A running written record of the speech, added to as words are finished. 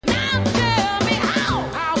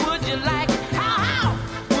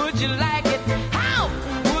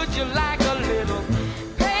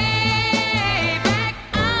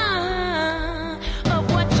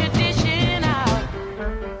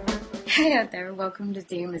out there. Welcome to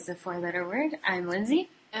Theme is a Four-Letter Word. I'm Lindsay.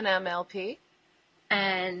 And I'm LP.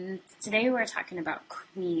 And today we're talking about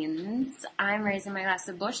queens. I'm raising my glass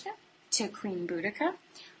of Borscht to Queen Boudica,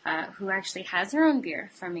 who actually has her own beer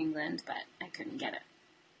from England, but I couldn't get it.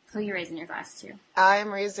 Who are you raising your glass to?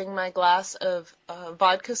 I'm raising my glass of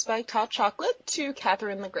vodka spiked hot chocolate to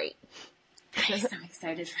Catherine the Great. Nice, I'm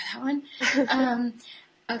excited for that one.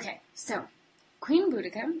 Okay, so Queen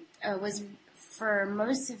Boudica was, for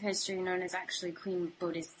most of history, known as actually Queen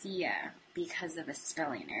Boadicea because of a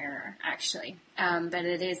spelling error, actually. But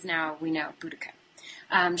it is now, we know,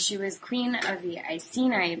 Boudica. She was queen of the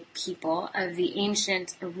Iceni people of the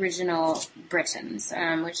ancient original Britons,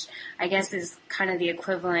 which I guess is kind of the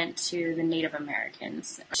equivalent to the Native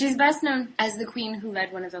Americans. She's best known as the queen who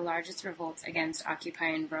led one of the largest revolts against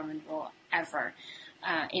occupying Roman rule ever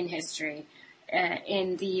in history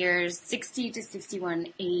in the years 60 to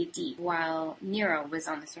 61 AD, while Nero was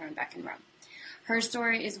on the throne back in Rome. Her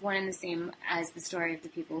story is one and the same as the story of the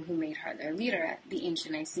people who made her their leader, the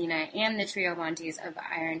ancient Iceni and the Triobantes of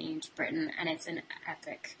Iron Age Britain, and it's an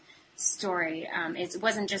epic story. It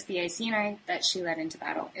wasn't just the Iceni that she led into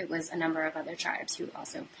battle. It was a number of other tribes who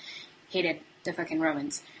also hated the fucking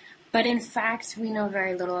Romans. But in fact, we know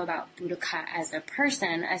very little about Boudica as a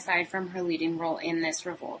person, aside from her leading role in this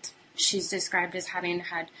revolt. She's described as having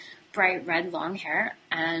had bright red long hair,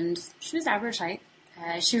 and she was average height.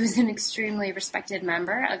 She was an extremely respected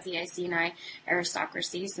member of the Iceni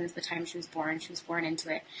aristocracy since the time she was born. She was born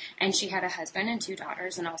into it. And she had a husband and two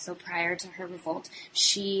daughters, and also prior to her revolt,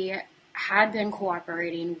 she had been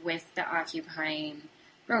cooperating with the occupying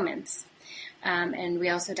Romans. And we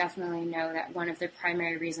also definitely know that one of the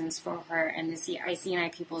primary reasons for her and the Iceni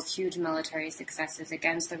people's huge military successes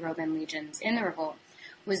against the Roman legions in the revolt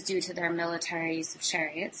was due to their military use of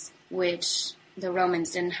chariots, which the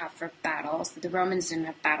Romans didn't have for battle. So the Romans didn't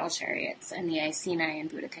have battle chariots, and the Iceni and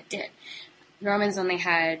Boudica did. The Romans only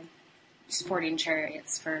had sporting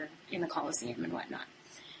chariots in the Colosseum and whatnot.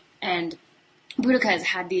 And Boudica has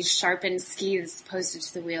had these sharpened scythes posted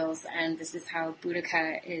to the wheels, and this is how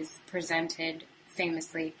Boudica is presented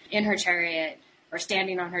famously in her chariot, or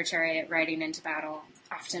standing on her chariot, riding into battle,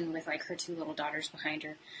 often with like her two little daughters behind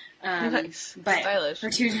her. Nice. But Stylish.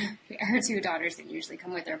 her two daughters didn't usually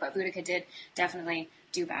come with her, but Boudica did definitely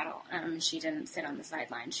do battle. She didn't sit on the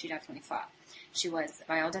sidelines. She definitely fought. She was,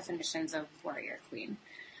 by all definitions, a warrior queen.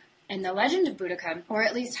 And the legend of Boudica, or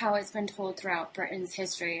at least how it's been told throughout Britain's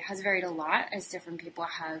history, has varied a lot as different people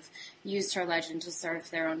have used her legend to serve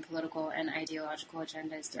their own political and ideological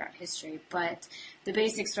agendas throughout history. But the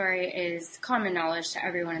basic story is common knowledge to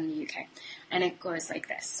everyone in the UK, and it goes like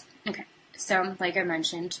this. Okay. So, like I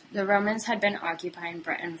mentioned, the Romans had been occupying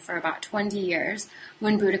Britain for about 20 years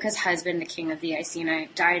when Boudica's husband, the king of the Iceni,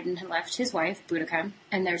 died and left his wife, Boudica,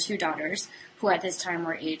 and their two daughters, who at this time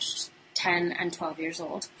were aged 10 and 12 years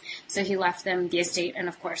old. So he left them the estate and,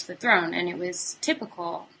 of course, the throne, and it was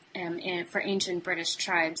typical for ancient British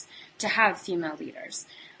tribes to have female leaders.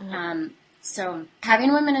 Mm-hmm. So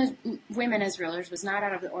having women as rulers was not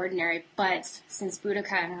out of the ordinary, but since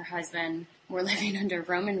Boudica and her husband were living under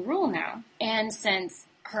Roman rule now, and since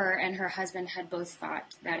her and her husband had both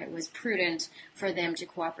thought that it was prudent for them to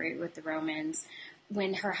cooperate with the Romans,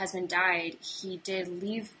 when her husband died, he did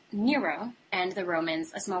leave Nero and the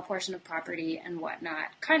Romans a small portion of property and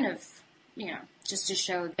whatnot, kind of, just to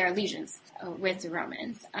show their allegiance with the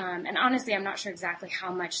Romans. And honestly, I'm not sure exactly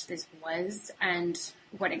how much this was and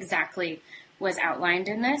what exactly was outlined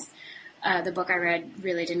in this. The book I read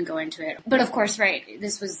really didn't go into it. But of course, right,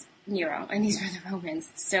 this was Nero, and these were the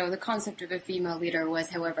Romans. So the concept of a female leader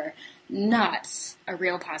was, however, not a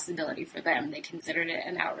real possibility for them. They considered it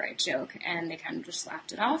an outright joke, and they kind of just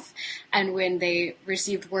laughed it off. And when they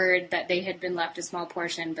received word that they had been left a small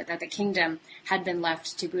portion, but that the kingdom had been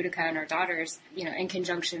left to Boudica and her daughters, in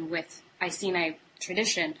conjunction with Iceni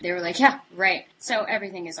tradition, they were like, yeah, right. So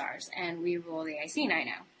everything is ours, and we rule the Iceni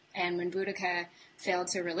now. And when Boudica failed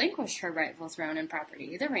to relinquish her rightful throne and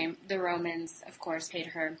property, the Romans, of course, paid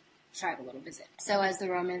her tribal little visit. So as the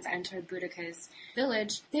Romans entered Boudica's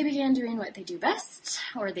village, they began doing what they do best,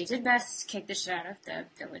 or they did best, kick the shit out of the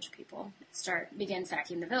village people, began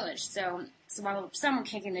sacking the village. So while some were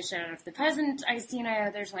kicking the shit out of the peasant Iceni,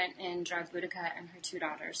 others went and dragged Boudica and her two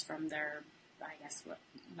daughters from their, I guess, what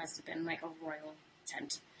must have been like a royal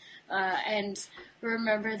tent. And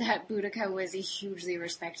remember that Boudica was a hugely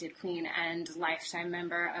respected queen and lifetime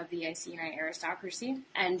member of the Iceni aristocracy.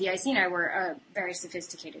 And the Iceni were a very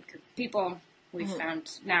sophisticated group of people. we've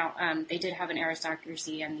found now. They did have an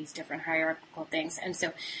aristocracy and these different hierarchical things. And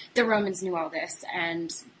so the Romans knew all this,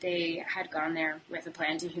 and they had gone there with a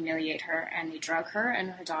plan to humiliate her, and they drug her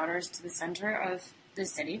and her daughters to the center of the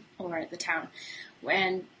city, or the town,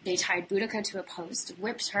 and they tied Boudica to a post,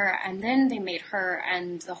 whipped her, and then they made her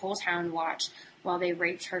and the whole town watch while they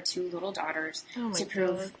raped her 2 little daughters to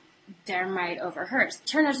prove their might over hers. It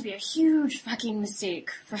turned out to be a huge fucking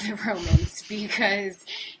mistake for the Romans, because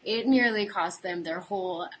it nearly cost them their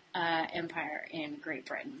whole empire in Great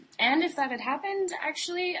Britain. And if that had happened,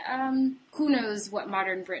 actually, who knows what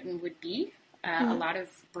modern Britain would be. A lot of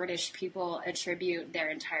British people attribute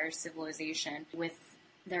their entire civilization with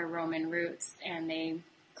their Roman roots, and they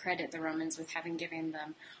credit the Romans with having given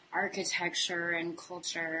them architecture and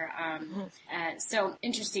culture. So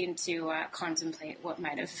interesting to contemplate what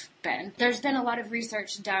might have been. There's been a lot of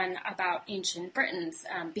research done about ancient Britons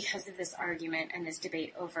because of this argument and this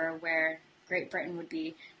debate over where Great Britain would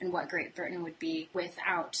be and what Great Britain would be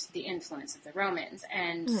without the influence of the Romans.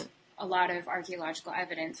 And a lot of archaeological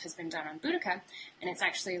evidence has been done on Boudica, and it's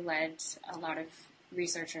actually led a lot of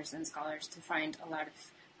researchers and scholars to find a lot of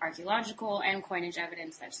archaeological and coinage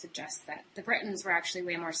evidence that suggests that the Britons were actually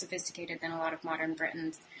way more sophisticated than a lot of modern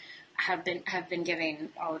Britons have been giving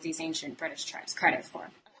all of these ancient British tribes credit for.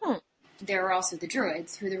 There were also the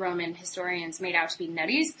Druids, who the Roman historians made out to be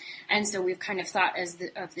nutties, and so we've kind of thought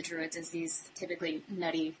of the Druids as these typically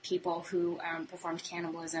nutty people who performed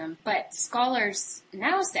cannibalism. But scholars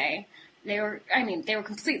now say they were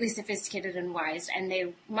completely sophisticated and wise, and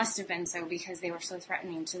they must have been so because they were so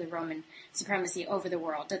threatening to the Roman supremacy over the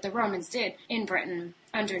world that the Romans did, in Britain,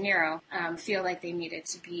 under Nero, feel like they needed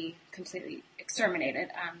to be completely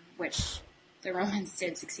exterminated, which the Romans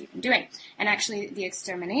did succeed in doing. And actually, the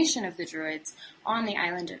extermination of the Druids on the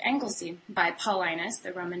island of Anglesey by Paulinus,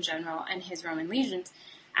 the Roman general, and his Roman legions,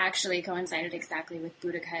 actually coincided exactly with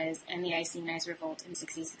Boudica's and the Iceni revolt in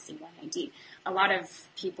 60-61 AD. A lot of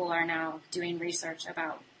people are now doing research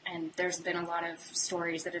about, and there's been a lot of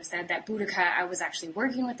stories that have said that Boudica was actually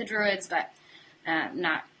working with the Druids, but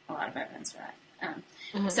not a lot of evidence for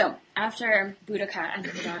that. So after Boudica and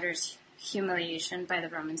her daughter's humiliation by the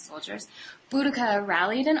Roman soldiers, Boudica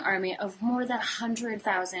rallied an army of more than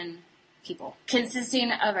 100,000 people,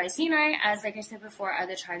 consisting of Iceni, as like I said before,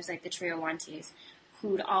 other tribes like the Triowantes,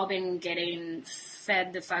 who'd all been getting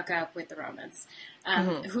fed the fuck up with the Romans,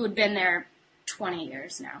 who'd been there 20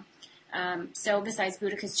 years now. So besides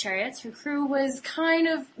Boudica's chariots, her crew was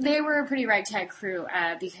they were a pretty ragtag crew,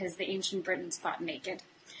 because the ancient Britons fought naked.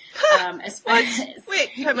 What? Wait,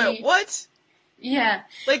 time out. What? Yeah.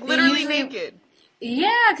 Like literally naked?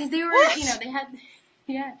 Yeah, because they were, What? they had,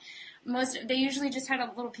 they usually just had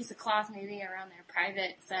a little piece of cloth maybe around their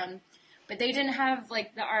privates, but they didn't have,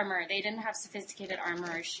 like, the armor. They didn't have sophisticated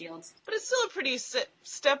armor or shields. But it's still a pretty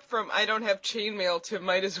step from I don't have chainmail to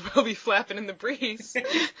might as well be flapping in the breeze.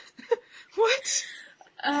 What?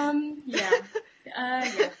 Yeah.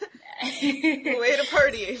 Way to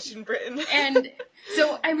party, ancient Britain. And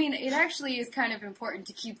so, it actually is kind of important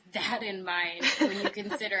to keep that in mind when you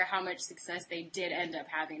consider how much success they did end up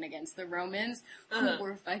having against the Romans, who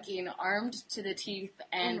were fucking armed to the teeth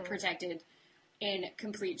and protected in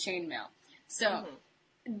complete chainmail. So,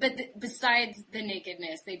 but besides the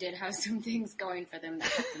nakedness, they did have some things going for them that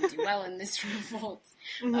helped them do well in this revolt.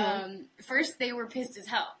 First, they were pissed as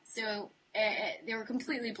hell. So, they were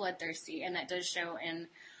completely bloodthirsty, and that does show in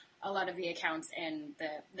a lot of the accounts and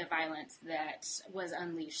the violence that was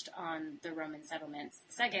unleashed on the Roman settlements.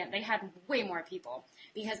 Second, they had way more people,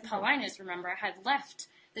 because Paulinus, remember, had left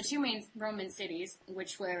the 2 main Roman cities,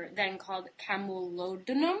 which were then called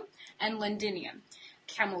Camulodunum and Londinium.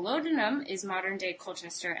 Camulodunum is modern-day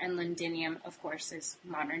Colchester, and Londinium, of course, is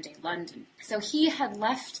modern-day London. So he had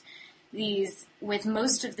left these with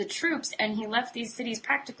most of the troops, and he left these cities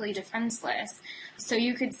practically defenseless. So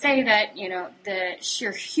you could say that, the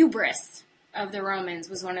sheer hubris of the Romans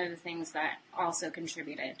was one of the things that also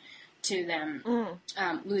contributed to them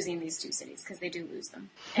losing these 2 cities, because they do lose them.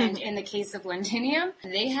 And in the case of Londinium,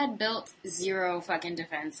 they had built 0 fucking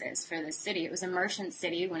defenses for this city. It was a merchant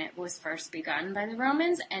city when it was first begun by the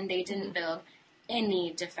Romans, and they didn't build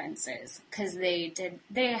any defenses, because they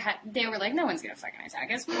were like, no one's gonna fucking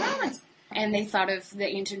attack us, we're Romans. And they thought of the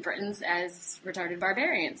ancient Britons as retarded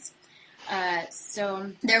barbarians.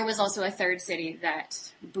 So there was also a 3rd city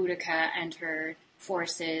that Boudica and her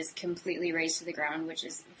forces completely razed to the ground, which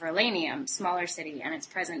is Verlanium, smaller city, and it's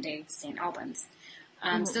present-day St. Albans.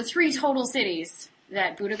 So 3 total cities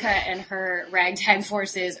that Boudica and her ragtag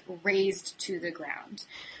forces razed to the ground.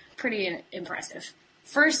 Pretty impressive.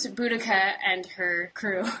 First, Boudica and her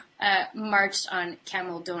crew marched on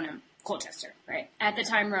Camulodunum. Colchester, right? At the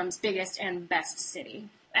time, Rome's biggest and best city.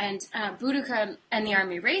 And Boudica and the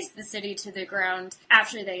army razed the city to the ground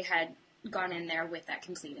after they had gone in there with that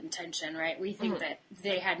complete intention, right? We think that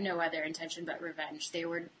they had no other intention but revenge. They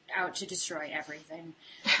were out to destroy everything.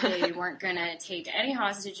 They weren't going to take any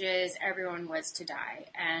hostages. Everyone was to die.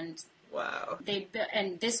 And wow.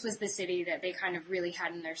 And this was the city that they kind of really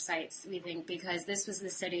had in their sights, we think, because this was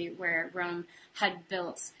the city where Rome had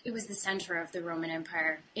built. It was the center of the Roman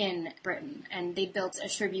Empire in Britain. And they built a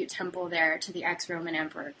tribute temple there to the ex-Roman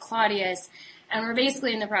Emperor Claudius. And we're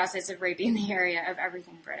basically in the process of raping the area of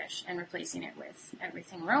everything British and replacing it with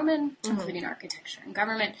everything Roman, including architecture and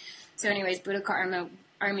government. So anyways, Boudica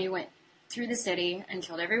army went through the city and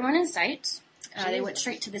killed everyone in sight. They went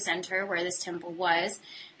straight to the center where this temple was,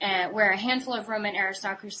 where a handful of Roman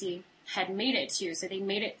aristocracy had made it to. So they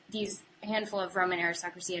made it, these handful of Roman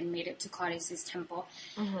aristocracy had made it to Claudius's temple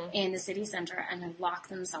in the city center and had locked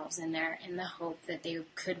themselves in there in the hope that they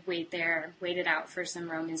could wait it out for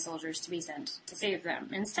some Roman soldiers to be sent to save them.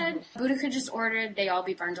 Instead, Boudica just ordered they all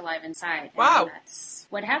be burned alive inside. Wow. And that's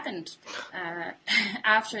what happened.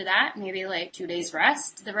 After that, maybe like 2 days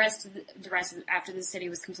rest. The rest after the city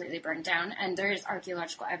was completely burned down, and there is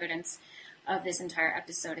archaeological evidence of this entire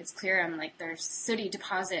episode. It's clear on there's sooty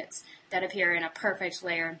deposits that appear in a perfect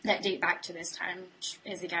layer that date back to this time, which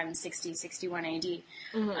is again 61 AD.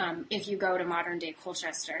 If you go to modern day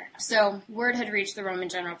Colchester. So word had reached the Roman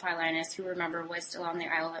general Paulinus, who remember was still on the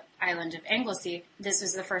island of Anglesey. This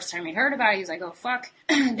was the first time he'd heard about it. He was like, oh fuck.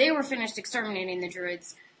 They were finished exterminating the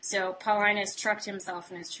Druids. So Paulinus trucked himself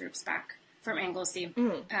and his troops back from Anglesey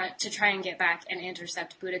to try and get back and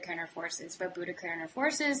intercept Boudica and her forces. But Boudica and her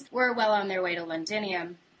forces were well on their way to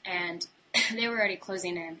Londinium, and they were already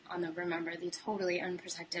closing in on the totally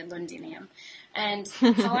unprotected Londinium. And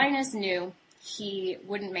Paulinus knew he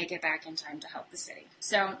wouldn't make it back in time to help the city.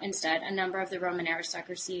 So instead, a number of the Roman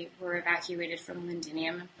aristocracy were evacuated from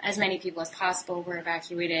Londinium. As many people as possible were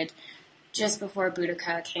evacuated just before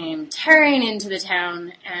Boudica came tearing into the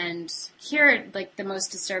town. And here, the most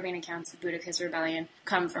disturbing accounts of Boudica's rebellion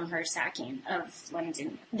come from her sacking of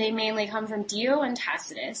Londinium. They mainly come from Dio and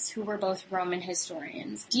Tacitus, who were both Roman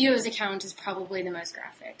historians. Dio's account is probably the most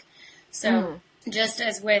graphic. So, just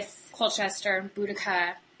as with Colchester,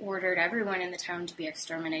 Boudica ordered everyone in the town to be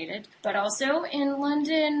exterminated. But also in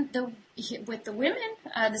London, with the women,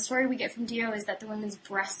 the story we get from Dio is that the women's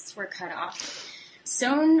breasts were cut off,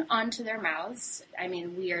 sewn onto their mouths. I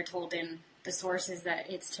mean, we are told in the sources that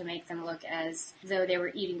it's to make them look as though they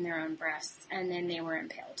were eating their own breasts, and then they were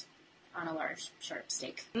impaled on a large, sharp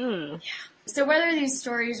stake. Yeah. So whether these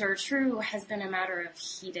stories are true has been a matter of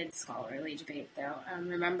heated scholarly debate, though.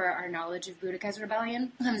 Remember, our knowledge of Boudica's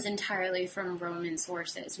rebellion comes entirely from Roman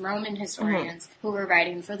sources, Roman historians who were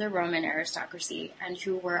writing for the Roman aristocracy and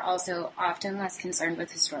who were also often less concerned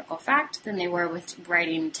with historical fact than they were with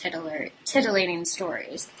writing titillating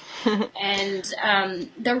stories. And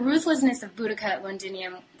the ruthlessness of Boudica at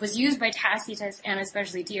Londinium was used by Tacitus and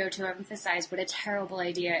especially Dio to emphasize what a terrible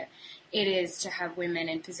idea it is to have women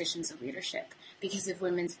in positions of leadership because of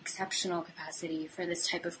women's exceptional capacity for this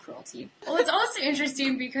type of cruelty. Well, it's also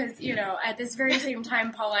interesting because, at this very same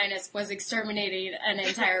time, Paulinus was exterminating an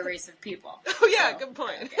entire race of people. Oh, yeah, good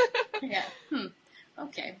point. Okay. Yeah.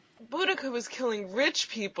 Okay. Boudica was killing rich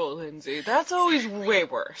people, Lindsay. That's always way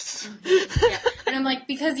worse. Yeah. And I'm like,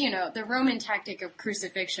 because, the Roman tactic of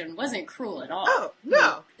crucifixion wasn't cruel at all. Oh,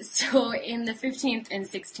 no. So in the 15th and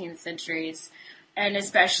 16th centuries, and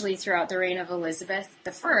especially throughout the reign of Elizabeth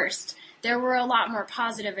I, there were a lot more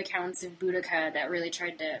positive accounts of Boudica that really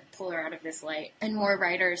tried to pull her out of this light. And more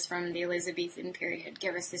writers from the Elizabethan period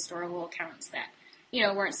give us historical accounts that,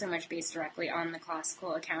 weren't so much based directly on the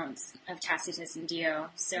classical accounts of Tacitus and Dio.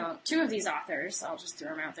 So two of these authors, I'll just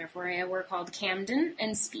throw them out there for you, were called Camden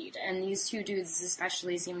and Speed. And these two dudes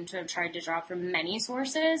especially seem to have tried to draw from many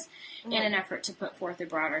sources in an effort to put forth a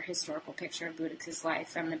broader historical picture of Boudica's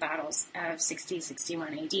life and the battles of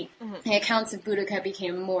 60-61 AD. The accounts of Boudica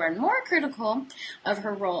became more and more critical of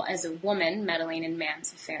her role as a woman meddling in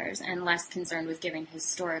man's affairs and less concerned with giving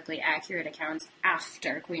historically accurate accounts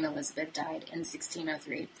after Queen Elizabeth died in 1603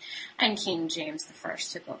 and King James I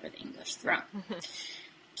took over the English throne.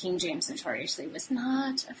 King James notoriously was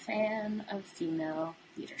not a fan of female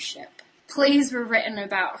leadership. Plays were written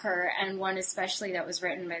about her, and one especially that was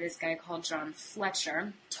written by this guy called John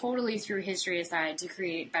Fletcher, totally threw history aside to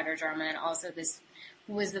create better drama, and also this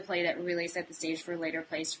was the play that really set the stage for later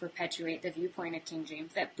plays to perpetuate the viewpoint of King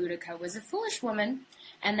James that Boudica was a foolish woman,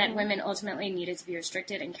 and that women ultimately needed to be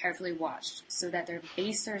restricted and carefully watched so that their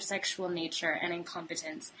baser sexual nature and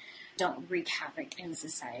incompetence don't wreak havoc in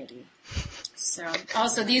society. So,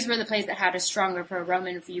 also, these were the places that had a stronger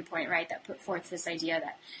pro-Roman viewpoint, right, that put forth this idea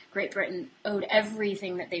that Great Britain owed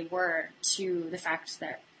everything that they were to the fact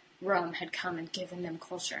that Rome had come and given them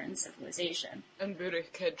culture and civilization. And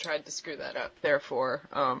Boudica had tried to screw that up. Therefore,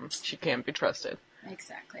 she can't be trusted.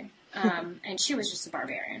 Exactly. And she was just a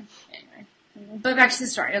barbarian. Anyway. But back to the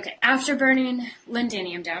story. Okay. After burning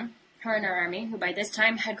Londinium down, her and her army, who by this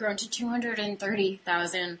time had grown to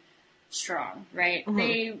 230,000 strong, right? Mm-hmm.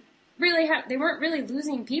 They weren't really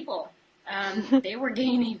losing people. They were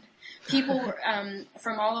gaining. People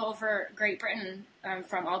from all over Great Britain,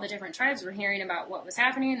 from all the different tribes, were hearing about what was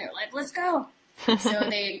happening. They're like, let's go. So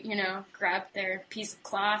they, grabbed their piece of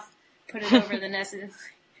cloth, put it over the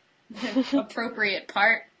appropriate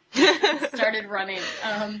part, started running.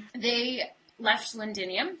 They left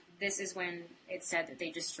Londinium. This is when it's said that they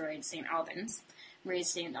destroyed St. Albans,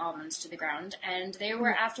 razed St. Albans to the ground, and they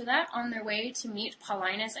were, after that, on their way to meet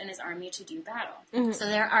Paulinus and his army to do battle. Mm-hmm. So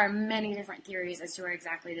there are many different theories as to where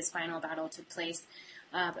exactly this final battle took place.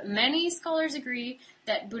 But many scholars agree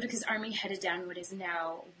that Boudica's army headed down what is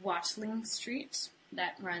now Watling Street,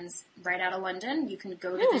 that runs right out of London. You can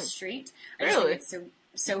go to this street. I just think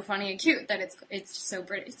it's so funny and cute that it's so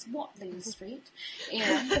British. It's Watling Street.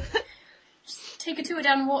 And just take a tour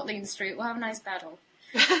down Watling Street. We'll have a nice battle.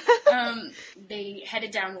 They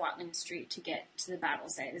headed down Watling Street to get to the battle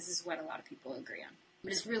site. This is what a lot of people agree on.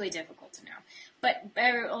 But it's really difficult to know. But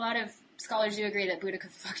a lot of scholars do agree that Boudica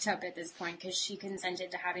fucked up at this point because she consented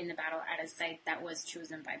to having the battle at a site that was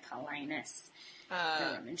chosen by Paulinus,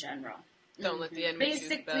 the Roman general. Don't let the enemy choose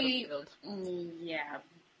the battlefield. Yeah.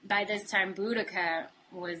 By this time, Boudica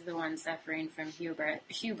was the one suffering from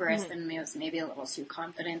hubris and was maybe a little too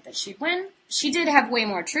confident that she'd win. She did have way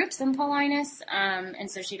more troops than Paulinus,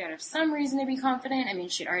 and so she'd have some reason to be confident. I mean,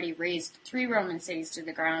 she'd already razed 3 Roman cities to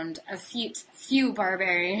the ground, a feat few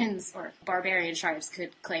barbarians or barbarian tribes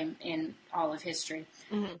could claim in all of history.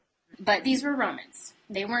 Mm-hmm. But these were Romans.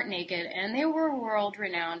 They weren't naked, and they were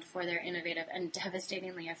world-renowned for their innovative and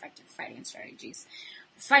devastatingly effective fighting strategies.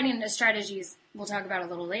 Fighting strategies we'll talk about a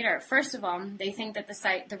little later. First of all, they think that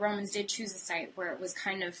the Romans did choose a site where it was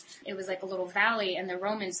like a little valley, and the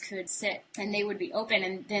Romans could sit, and they would be open,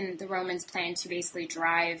 and then the Romans planned to basically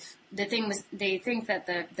drive. The thing was, they think that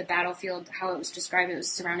the battlefield, how it was described, it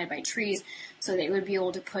was surrounded by trees, so they would be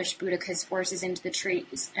able to push Boudica's forces into the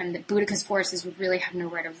trees, and the Boudica's forces would really have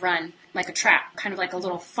nowhere to run, like a trap, kind of like a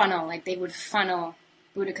little funnel, like they would funnel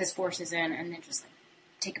Boudica's forces in, and then just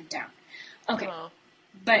take them down. Okay. Wow.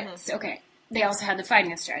 But, okay, they also had the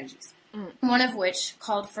fighting strategies, one of which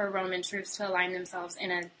called for Roman troops to align themselves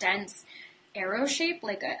in a dense arrow shape,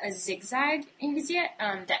 like a zigzag,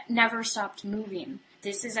 that never stopped moving.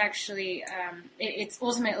 This is actually, it's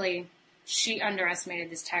ultimately, she underestimated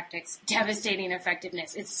this tactic's devastating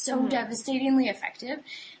effectiveness. It's so devastatingly effective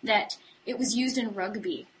that it was used in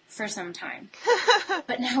rugby for some time.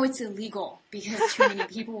 But now it's illegal because too many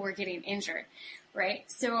people were getting injured, right?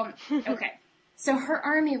 So, okay. So her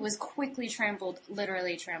army was quickly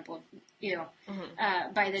literally trampled,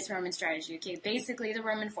 by this Roman strategy. Okay, basically the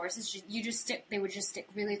Roman forces, they would just stick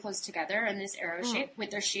really close together in this arrow shape with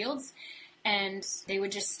their shields, and they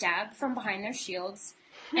would just stab from behind their shields.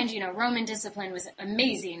 And, Roman discipline was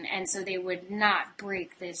amazing, and so they would not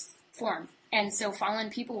break this form. And so fallen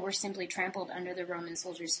people were simply trampled under the Roman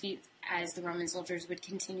soldiers' feet as the Roman soldiers would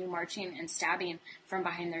continue marching and stabbing from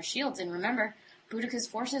behind their shields. And remember, Boudica's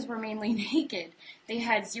forces were mainly naked. They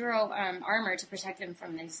had zero armor to protect them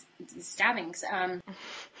from these stabbings.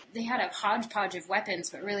 They had a hodgepodge of weapons,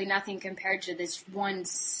 but really nothing compared to this one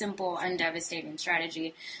simple, undevastating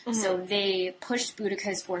strategy. Mm-hmm. So they pushed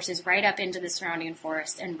Boudica's forces right up into the surrounding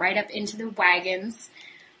forest and right up into the wagons.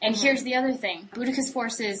 And here's the other thing. Boudica's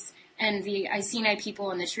forces and the Iceni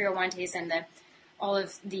people and the Triowantes and all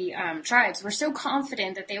of the tribes were so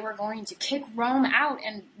confident that they were going to kick Rome out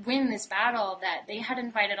and win this battle that they had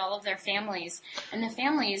invited all of their families, and the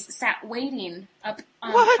families sat waiting up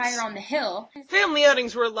higher on the hill. Family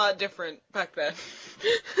outings were a lot different back then.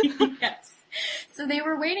 Yes. So they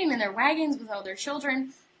were waiting in their wagons with all their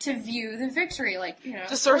children to view the victory,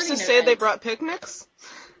 Do sources say they brought picnics?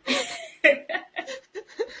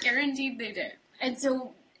 Guaranteed they did. And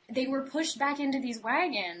so they were pushed back into these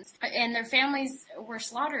wagons, and their families were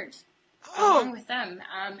slaughtered along with them.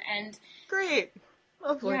 And great.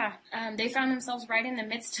 Lovely. Yeah, they found themselves right in the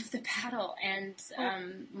midst of the battle, and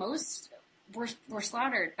most were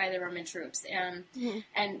slaughtered by the Roman troops. And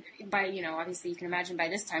by, obviously you can imagine by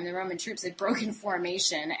this time the Roman troops had broken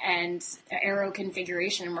formation and arrow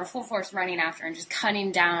configuration and were full force running after and just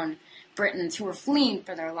cutting down Britons who were fleeing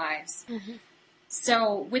for their lives. Mm-hmm.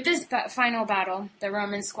 So with this final battle, the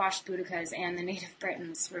Romans squashed Boudicca's and the native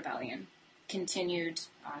Britons' rebellion, continued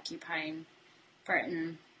occupying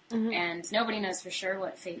Britain, and nobody knows for sure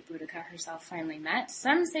what fate Boudica herself finally met.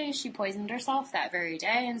 Some say she poisoned herself that very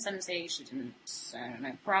day, and some say she didn't. I don't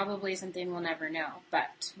know. Probably something we'll never know.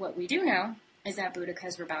 But what we do know is that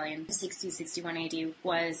Boudica's rebellion, 60-61 AD,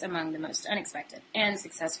 was among the most unexpected and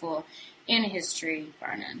successful in history,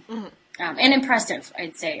 bar none. And impressive,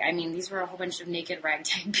 I'd say. I mean, these were a whole bunch of naked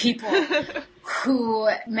ragtag people who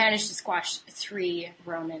managed to squash 3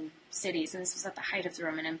 Roman cities, and this was at the height of the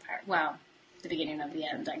Roman Empire. Well, the beginning of the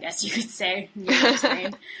end, I guess you could say.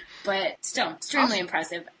 But still, extremely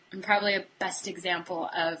impressive. And probably a best example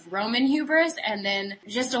of Roman hubris, and then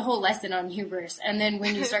just a whole lesson on hubris. And then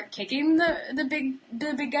when you start kicking the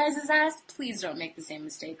big guys' ass, please don't make the same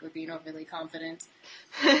mistake of being overly confident.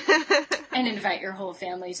 And invite your whole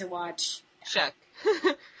family to watch. Check.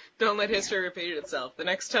 Don't let history repeat itself. The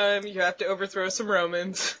next time you have to overthrow some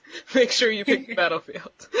Romans, make sure you pick the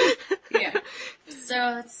battlefield. Yeah. So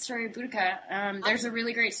that's the story of Boudica. There's a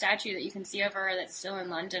really great statue that you can see of her that's still in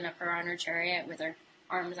London of her on her chariot with her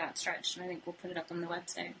arms outstretched, and I think we'll put it up on the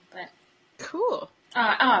website. But cool.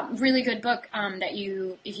 Really good book that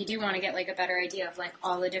if you do want to get like a better idea of like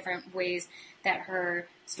all the different ways that her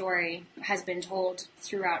story has been told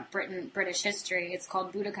throughout British history. It's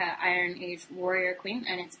called Boudica, Iron Age Warrior Queen,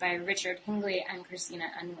 and it's by Richard Hingley and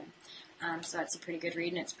Christina Unwin. So that's a pretty good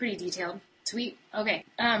read, and it's pretty detailed. Sweet. Okay,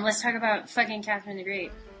 let's talk about fucking Catherine the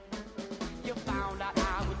Great. You found out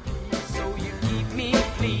I would do, so you keep me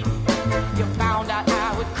clean. You found out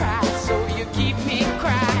I would cry, so you keep me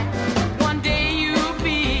crying. One day you'll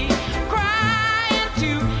be crying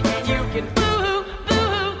too, and you can boo,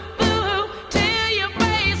 boo, boo, till your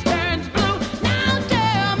face turns blue. Now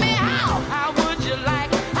tell me how would you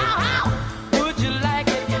like, how would you like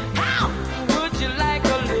it, how would you like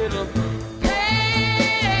a little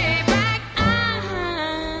payback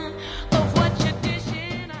of what you're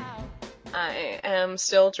dishing out? I am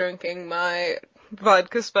still drinking my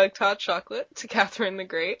vodka spiked hot chocolate to Catherine the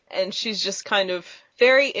Great, and she's just kind of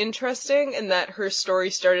very interesting in that her story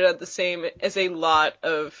started out the same as a lot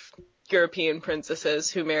of European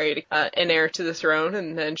princesses who married an heir to the throne,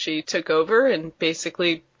 and then she took over and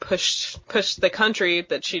basically pushed the country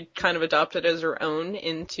that she'd kind of adopted as her own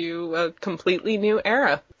into a completely new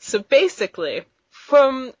era. So basically,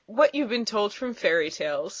 from what you've been told from fairy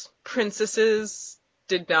tales, princesses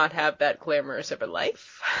did not have that glamorous of a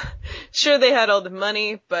life. Sure, they had all the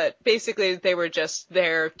money, but basically they were just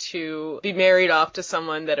there to be married off to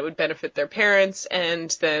someone that it would benefit their parents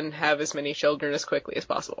and then have as many children as quickly as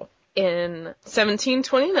possible. In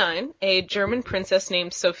 1729, a German princess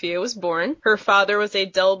named Sophia was born. Her father was a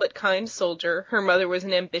dull but kind soldier. Her mother was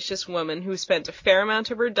an ambitious woman who spent a fair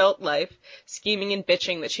amount of her adult life scheming and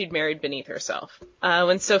bitching that she'd married beneath herself.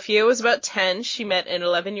 When Sophia was about 10, she met an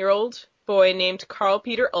 11-year-old boy named Karl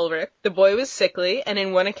Peter Ulrich. The boy was sickly, and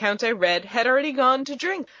in one account I read, had already gone to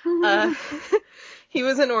drink. He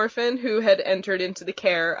was an orphan who had entered into the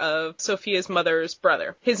care of Sophia's mother's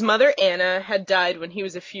brother. His mother, Anna, had died when he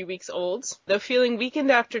was a few weeks old. Though feeling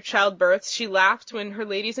weakened after childbirth, she laughed when her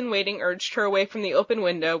ladies-in-waiting urged her away from the open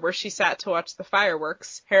window where she sat to watch the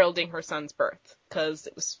fireworks, heralding her son's birth. Because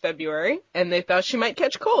it was February, and they thought she might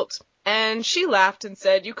catch cold. And she laughed and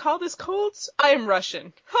said, "You call this cold? I am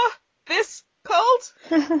Russian." Ha! This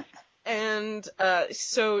cold? And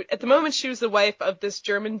so at the moment she was the wife of this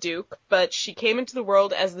German duke, but she came into the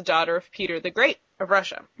world as the daughter of Peter the Great of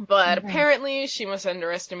Russia. But apparently she must have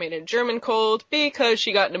underestimated German cold because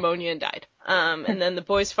she got pneumonia and died. And then the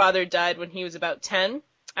boy's father died when he was about 10,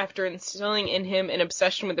 after instilling in him an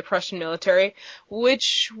obsession with the Prussian military,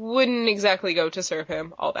 which wouldn't exactly go to serve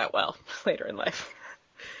him all that well later in life.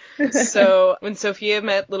 So when Sophia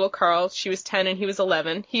met little Karl, she was 10 and he was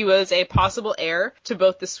 11. He was a possible heir to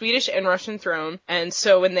both the Swedish and Russian throne. And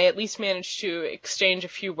so when they at least managed to exchange a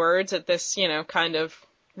few words at this, kind of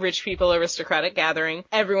rich people aristocratic gathering,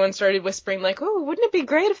 everyone started whispering like, "Oh, wouldn't it be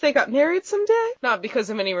great if they got married someday?" Not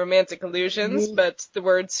because of any romantic illusions, but the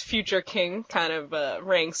words future king kind of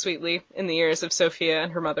rang sweetly in the ears of Sophia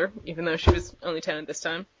and her mother, even though she was only 10 at this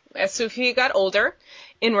time. As Sophia got older,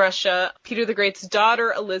 in Russia, Peter the Great's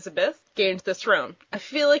daughter, Elizabeth, gained the throne. I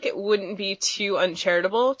feel like it wouldn't be too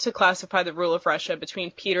uncharitable to classify the rule of Russia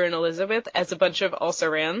between Peter and Elizabeth as a bunch of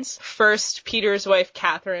also-rans. First, Peter's wife,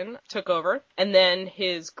 Catherine, took over, and then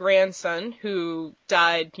his grandson, who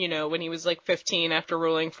died, when he was 15 after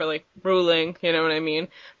ruling, for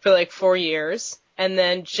 4 years. And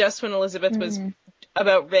then just when Elizabeth was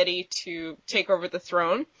about ready to take over the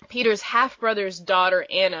throne, Peter's half-brother's daughter,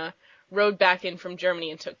 Anna, rode back in from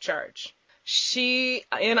Germany and took charge.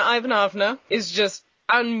 Anna Ivanovna, is just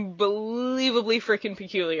unbelievably freaking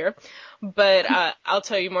peculiar. But I'll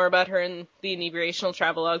tell you more about her in the inebriational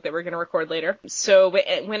travelogue that we're going to record later. So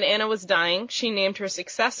when Anna was dying, she named her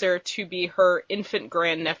successor to be her infant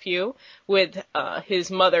grandnephew, with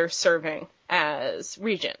his mother serving as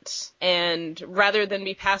regent. And rather than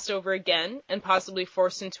be passed over again and possibly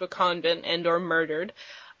forced into a convent and or murdered,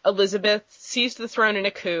 Elizabeth seized the throne in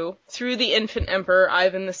a coup, threw the infant emperor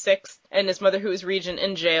Ivan VI and his mother, who was regent,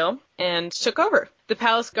 in jail, and took over. The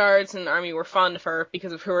palace guards and the army were fond of her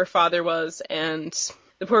because of who her father was, and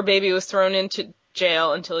the poor baby was thrown into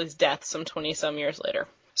jail until his death some 20-some years later.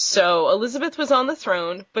 So Elizabeth was on the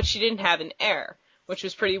throne, but she didn't have an heir, which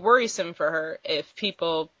was pretty worrisome for her if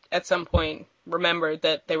people at some point remembered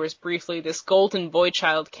that there was briefly this golden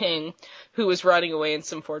boy-child king who was rotting away in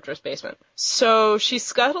some fortress basement. So she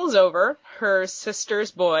scuttles over her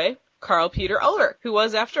sister's boy, Karl Peter Ulrich, who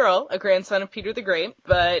was, after all, a grandson of Peter the Great,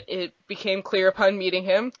 but it became clear upon meeting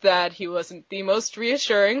him that he wasn't the most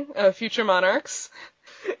reassuring of future monarchs,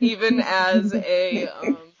 even as I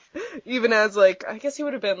guess he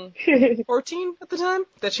would have been 14 at the time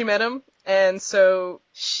that she met him. And so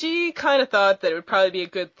she kind of thought that it would probably be a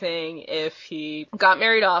good thing if he got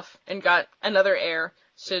married off and got another heir,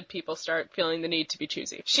 should people start feeling the need to be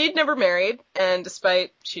choosy. She'd never married, and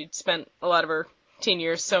despite she'd spent a lot of her teen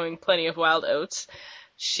years sowing plenty of wild oats,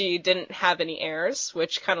 she didn't have any heirs,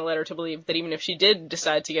 which kind of led her to believe that even if she did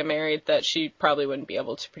decide to get married, that she probably wouldn't be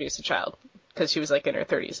able to produce a child, because she was like in her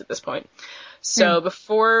 30s at this point. So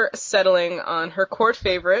before settling on her court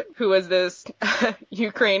favorite, who was this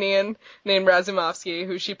Ukrainian named Razumovsky,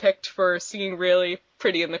 who she picked for singing really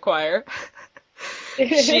pretty in the choir,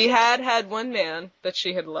 she had one man that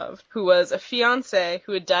she had loved, who was a fiancé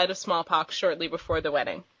who had died of smallpox shortly before the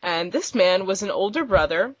wedding. And this man was an older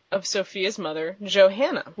brother of Sophia's mother,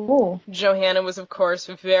 Johanna. Ooh. Johanna was, of course,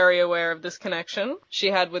 very aware of this connection she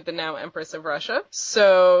had with the now Empress of Russia.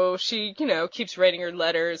 So she, keeps writing her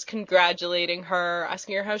letters, congratulating her,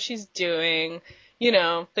 asking her how she's doing,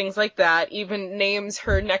 things like that. Even names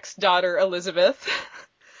her next daughter Elizabeth.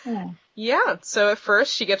 Yeah, so at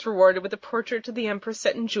first she gets rewarded with a portrait of the Empress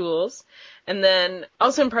set in jewels, and then,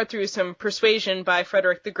 also in part through some persuasion by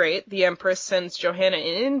Frederick the Great, the Empress sends Johanna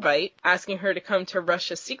an invite, asking her to come to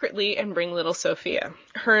Russia secretly and bring little Sophia.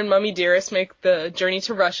 Her and Mummy Dearest make the journey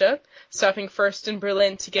to Russia, stopping first in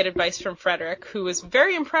Berlin to get advice from Frederick, who was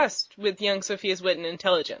very impressed with young Sophia's wit and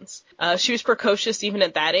intelligence. She was precocious even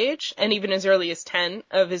at that age, and even as early as 10,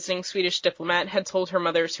 a visiting Swedish diplomat had told her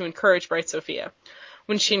mother to encourage bright Sophia.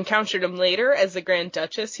 When she encountered him later as the Grand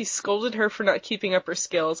Duchess, he scolded her for not keeping up her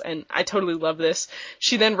skills, and I totally love this.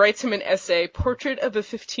 She then writes him an essay, Portrait of a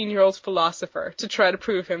 15-year-old Philosopher, to try to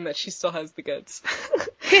prove him that she still has the goods.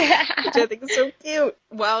 Which I think is so cute.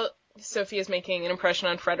 While Sophie is making an impression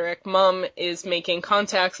on Frederick, Mum is making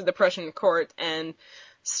contacts at the Prussian court and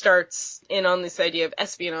starts in on this idea of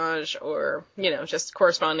espionage or, just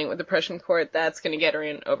corresponding with the Prussian court. That's going to get her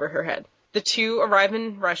in over her head. The two arrive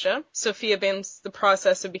in Russia. Sophia begins the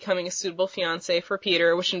process of becoming a suitable fiancé for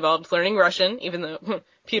Peter, which involved learning Russian, even though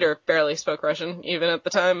Peter barely spoke Russian, even at the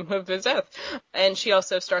time of his death. And she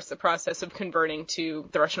also starts the process of converting to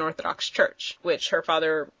the Russian Orthodox Church, which her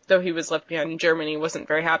father, though he was left behind in Germany, wasn't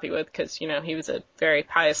very happy with because, he was a very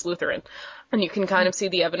pious Lutheran. And you can kind of see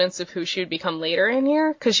the evidence of who she would become later in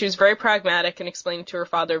here, because she was very pragmatic and explained to her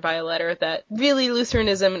father via letter that really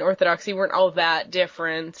Lutheranism and Orthodoxy weren't all that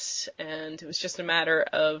different, and it was just a matter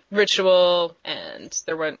of ritual, and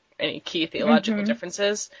there weren't any key theological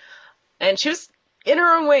differences. And she was, in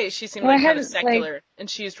her own way, she seemed kind of secular, and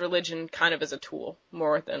she used religion kind of as a tool,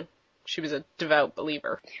 more than she was a devout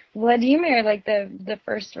believer. Vladimir, the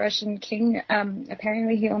first Russian king,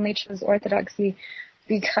 apparently he only chose Orthodoxy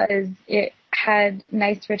because it had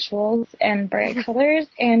nice rituals and bright colors,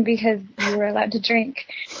 and because you were allowed to drink.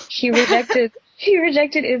 He rejected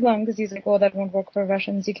Islam because he's like, well, that won't work for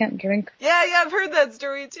Russians. You can't drink. Yeah, I've heard that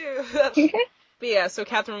story too. But yeah, so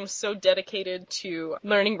Catherine was so dedicated to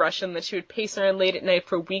learning Russian that she would pace around late at night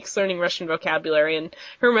for weeks learning Russian vocabulary. And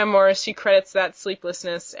her memoirs, she credits that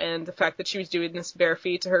sleeplessness and the fact that she was doing this bare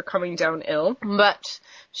feet to her coming down ill. But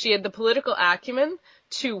she had the political acumen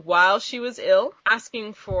to, while she was ill,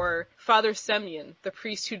 asking for Father Semyon, the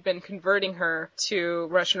priest who'd been converting her to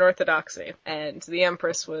Russian Orthodoxy. And the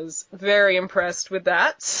Empress was very impressed with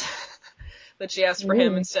that. That she asked for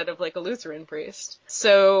him instead of a Lutheran priest.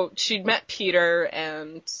 So she'd met Peter,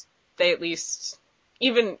 and they at least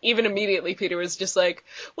even immediately Peter was just like,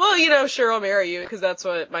 well, sure, I'll marry you because that's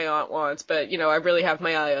what my aunt wants, but, I really have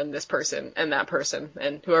my eye on this person,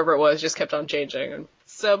 and whoever it was just kept on changing. And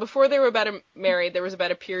so before they were about to marry, there was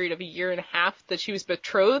about a period of a year and a half that she was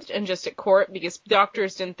betrothed and just at court because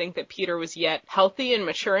doctors didn't think that Peter was yet healthy and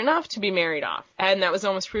mature enough to be married off. And that was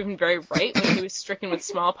almost proven very right when he was stricken with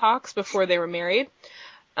smallpox before they were married.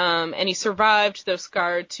 And he survived, though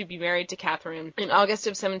scarred, to be married to Catherine in August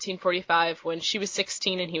of 1745 when she was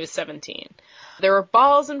 16 and he was 17. There were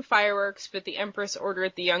balls and fireworks, but the Empress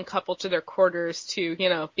ordered the young couple to their quarters to,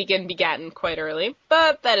 begin begatting quite early.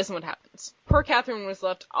 But that isn't what happens. Poor Catherine was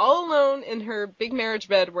left all alone in her big marriage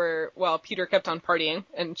bed while Peter kept on partying,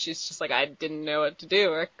 and she's just like, I didn't know what to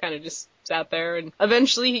do. I kind of just sat there, and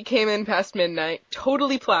eventually he came in past midnight,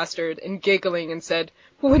 totally plastered and giggling, and said,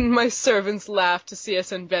 "Wouldn't my servants laugh to see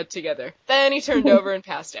us in bed together?" Then he turned over and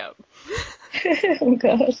passed out. Oh,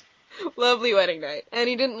 God. Lovely wedding night. And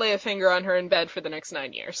he didn't lay a finger on her in bed for the next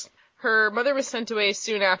 9 years. Her mother was sent away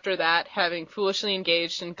soon after that, having foolishly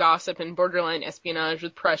engaged in gossip and borderline espionage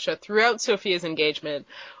with Prussia throughout Sophia's engagement,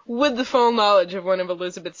 with the full knowledge of one of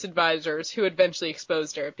Elizabeth's advisors, who eventually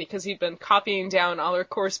exposed her, because he'd been copying down all her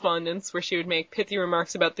correspondence where she would make pithy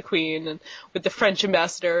remarks about the Queen and with the French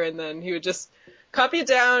ambassador, and then he would just copy it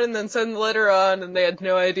down and then send the letter on, and they had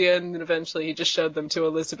no idea, and then eventually he just showed them to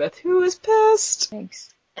Elizabeth, who was pissed.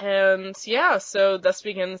 Thanks. And yeah, so thus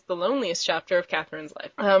begins the loneliest chapter of Catherine's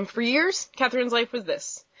life. For years, Catherine's life was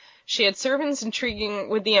this. She had servants intriguing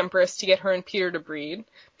with the Empress to get her and Peter to breed.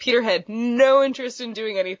 Peter had no interest in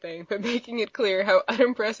doing anything, but making it clear how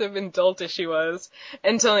unimpressive and doltish she was,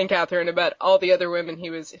 and telling Catherine about all the other women he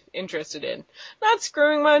was interested in. Not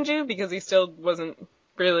screwing, mind you, because he still wasn't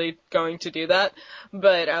really going to do that,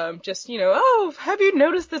 but just, oh, have you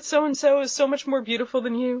noticed that so-and-so is so much more beautiful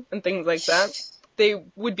than you? And things like that. They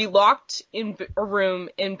would be locked in a room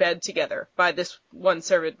in bed together by this one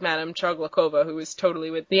servant, Madame Choglakova, who was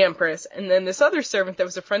totally with the Empress, and then this other servant that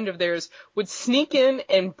was a friend of theirs would sneak in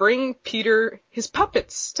and bring Peter his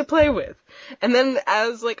puppets to play with. And then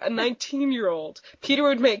as like a 19-year-old, Peter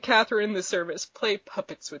would make Catherine in the service play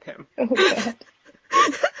puppets with him. Oh, God.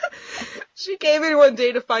 She came in one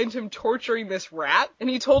day to find him torturing this rat, and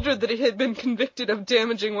he told her that it had been convicted of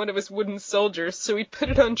damaging one of his wooden soldiers, so he put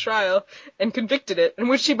it on trial and convicted it, in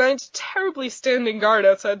which she might terribly standing guard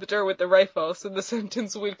outside the door with the rifle, so the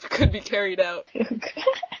sentence could be carried out. Oh, God.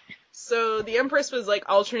 So the Empress was like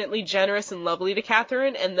alternately generous and lovely to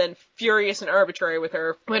Catherine, and then furious and arbitrary with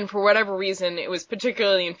her, when for whatever reason it was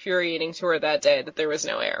particularly infuriating to her that day that there was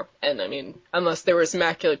no heir. And I mean, unless there was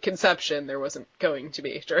Immaculate Conception, there wasn't going to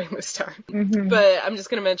be during this time. Mm-hmm. But I'm just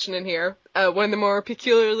going to mention in here, one of the more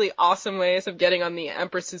peculiarly awesome ways of getting on the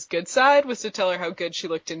Empress's good side was to tell her how good she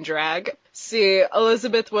looked in drag. See,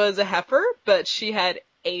 Elizabeth was a heifer, but she had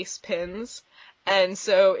ace pins. And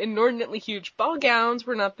so inordinately huge ball gowns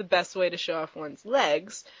were not the best way to show off one's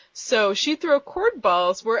legs, so she'd throw cord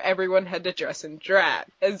balls where everyone had to dress in drag.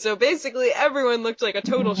 And so basically everyone looked like a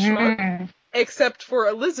total schmuck, except for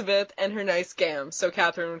Elizabeth and her nice gams. So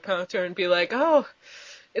Catherine would come to her and be like, "Oh,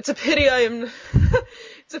 it's a pity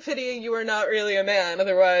it's a pity you are not really a man,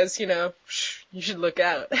 otherwise, you should look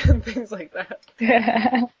out," and things like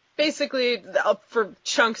that. Basically, for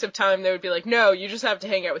chunks of time, they would be like, "No, you just have to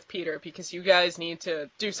hang out with Peter because you guys need to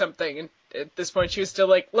do something." And at this point, she was still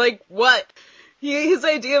like what? His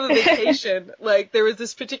idea of a vacation, there was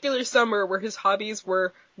this particular summer where his hobbies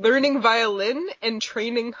were learning violin and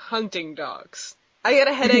training hunting dogs. I get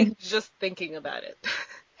a headache just thinking about it.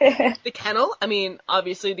 The kennel,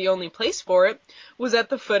 obviously the only place for it, was at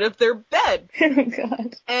the foot of their bed. Oh,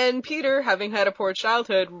 God. And Peter, having had a poor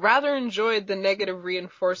childhood, rather enjoyed the negative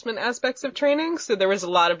reinforcement aspects of training, so there was a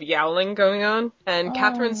lot of yowling going on. And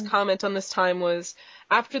Catherine's comment on this time was,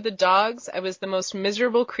 "After the dogs, I was the most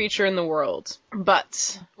miserable creature in the world."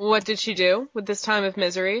 But what did she do with this time of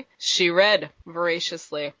misery? She read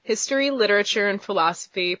voraciously. History, literature, and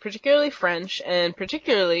philosophy, particularly French, and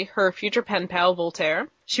particularly her future pen pal, Voltaire.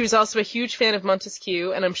 She was also a huge fan of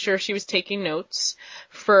Montesquieu, and I'm sure she was taking notes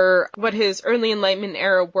for what his early Enlightenment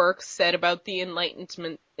era work said about the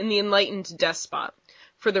enlightened despot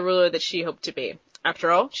for the ruler that she hoped to be.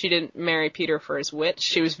 After all, she didn't marry Peter for his wit.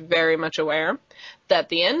 She was very much aware that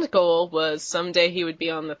the end goal was someday he would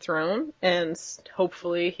be on the throne, and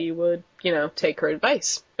hopefully he would, take her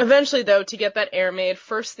advice. Eventually, though, to get that heir made,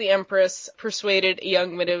 first the Empress persuaded a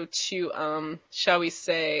young widow to, shall we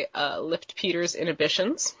say, lift Peter's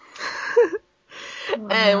inhibitions.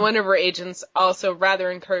 And one of her agents also rather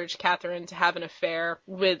encouraged Catherine to have an affair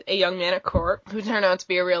with a young man at court who turned out to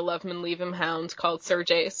be a real love him and leave him hound called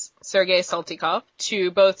Sergei Saltykov,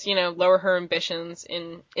 to both, lower her ambitions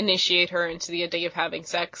and initiate her into the idea of having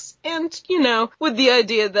sex. And, with the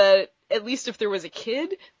idea that at least if there was a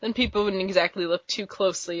kid, then people wouldn't exactly look too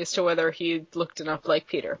closely as to whether he looked enough like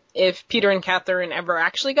Peter. If Peter and Catherine ever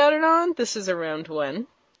actually got it on, this is around when.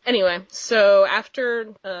 Anyway, so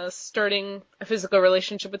after starting a physical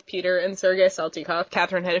relationship with Peter and Sergei Saltykov,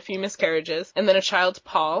 Catherine had a few miscarriages, and then a child,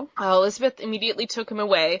 Paul. Elizabeth immediately took him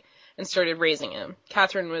away and started raising him.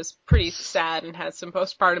 Catherine was pretty sad and had some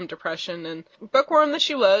postpartum depression, and bookworm that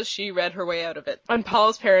she was, she read her way out of it. On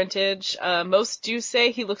Paul's parentage, most do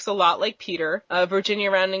say he looks a lot like Peter. Virginia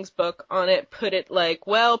Rounding's book on it put it like,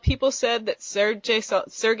 well, people said that Sergei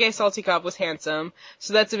Saltykov was handsome,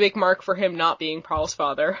 so that's a big mark for him not being Paul's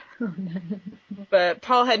father. But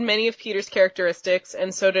Paul had many of Peter's characteristics,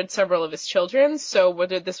 and so did several of his children, so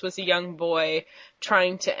whether this was a young boy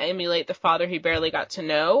trying to emulate the father he barely got to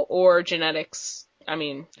know, or genetics, I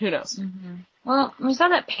mean, who knows? Mm-hmm. Well, we saw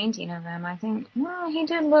that painting of him. I think, well, he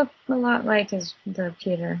did look a lot like the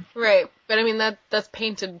Peter. Right, but I mean, that's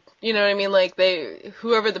painted, you know what I mean? Like,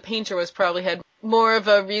 whoever the painter was probably had more of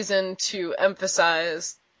a reason to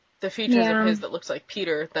emphasize the features of his that looked like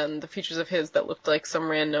Peter than the features of his that looked like some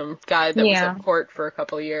random guy that was at court for a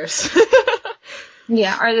couple of years.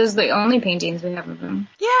 Yeah, are those the only paintings we have of him?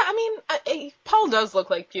 Yeah, I mean, Paul does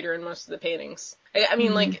look like Peter in most of the paintings. I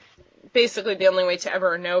mean, like, basically the only way to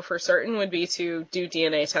ever know for certain would be to do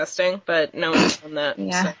DNA testing, but no one's done that.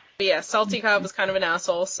 Yeah. So. But yeah, Saltykov was kind of an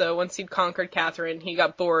asshole, so once he'd conquered Catherine, he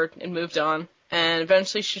got bored and moved on. And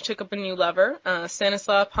eventually she took up a new lover,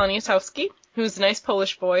 Stanislaw Poniatowski, who was a nice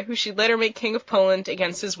Polish boy who she'd later make king of Poland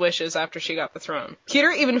against his wishes after she got the throne.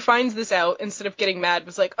 Peter even finds this out, instead of getting mad,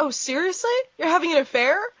 was like, oh, seriously? You're having an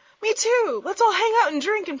affair? Me too! Let's all hang out and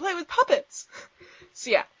drink and play with puppets! So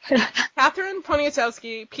yeah, Catherine,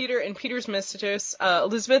 Poniatowski, Peter, and Peter's mistress,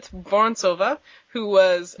 Elizabeth Vorontsova, who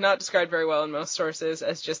was not described very well in most sources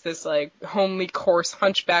as just this, like, homely, coarse,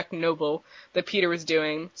 hunchback noble that Peter was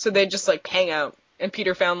doing. So they'd just, like, hang out. And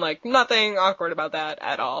Peter found, like, nothing awkward about that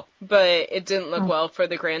at all. But it didn't look well for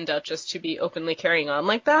the Grand Duchess to be openly carrying on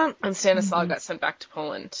like that, and Stanislaw got sent back to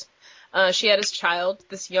Poland. She had his child,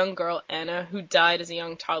 this young girl, Anna, who died as a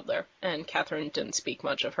young toddler, and Catherine didn't speak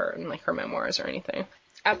much of her in, like, her memoirs or anything.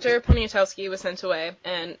 After Poniatowski was sent away,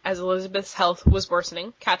 and as Elizabeth's health was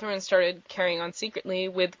worsening, Catherine started carrying on secretly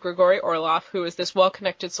with Grigory Orlov, who was this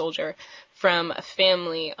well-connected soldier from a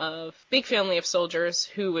big family of soldiers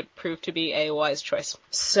who would prove to be a wise choice.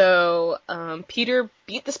 So, Peter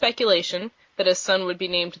beat the speculation that his son would be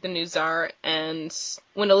named the new Tsar, and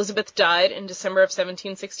when Elizabeth died in December of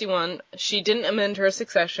 1761, she didn't amend her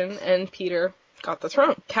succession, and Peter got the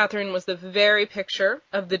throne. Catherine was the very picture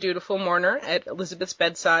of the dutiful mourner at Elizabeth's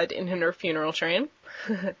bedside in her funeral train,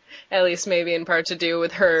 at least maybe in part to do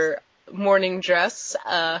with her mourning dress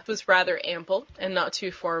was rather ample and not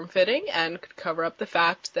too form-fitting, and could cover up the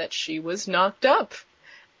fact that she was knocked up,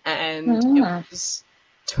 and it was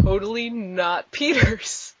totally not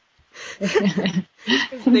Peter's.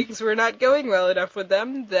 Things were not going well enough with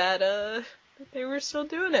them that they were still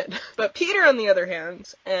doing it. But Peter, on the other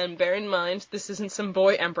hand, and bear in mind, this isn't some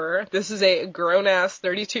boy emperor, this is a grown-ass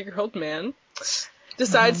 32-year-old man,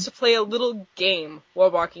 decides to play a little game while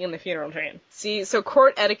walking in the funeral train. See, so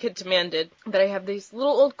court etiquette demanded that I have this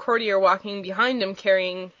little old courtier walking behind him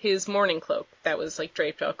carrying his mourning cloak that was, like,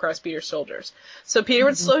 draped across Peter's shoulders. So Peter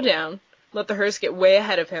would slow down, let the hearse get way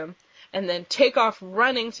ahead of him, and then take off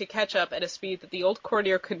running to catch up at a speed that the old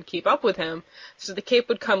courtier couldn't keep up with him, so the cape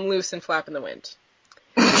would come loose and flap in the wind.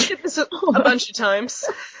 I did this a bunch of times.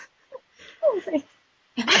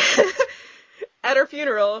 At her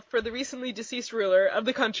funeral for the recently deceased ruler of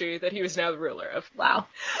the country that he was now the ruler of. Wow.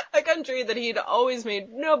 A country that he'd always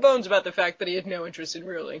made no bones about the fact that he had no interest in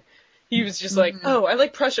ruling. He was just like, oh, I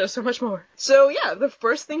like Prussia so much more. So, yeah, the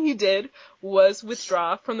first thing he did was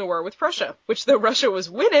withdraw from the war with Prussia, which, though Russia was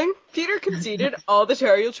winning, Peter conceded all the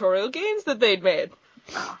territorial gains that they'd made.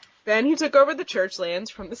 Then he took over the church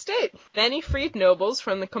lands from the state. Then he freed nobles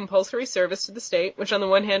from the compulsory service to the state, which on the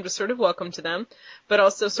one hand was sort of welcome to them, but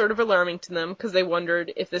also sort of alarming to them, because they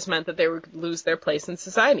wondered if this meant that they would lose their place in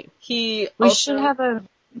society. We should have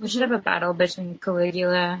a battle between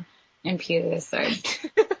Caligula and Peter III.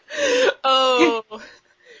 Oh,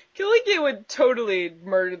 Caligula would totally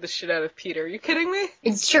murder the shit out of Peter. Are you kidding me?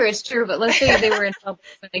 It's true, but let's say they were in trouble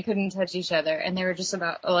and they couldn't touch each other, and they were just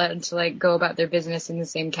allowed to, like, go about their business in the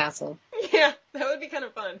same castle. Yeah, that would be kind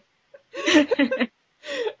of fun.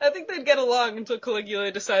 I think they'd get along until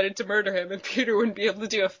Caligula decided to murder him, and Peter wouldn't be able to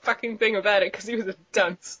do a fucking thing about it because he was a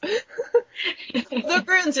dunce. Though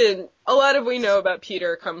granted, a lot of what we know about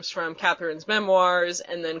Peter comes from Catherine's memoirs,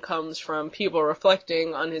 and then comes from people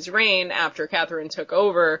reflecting on his reign after Catherine took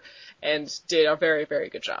over and did a very, very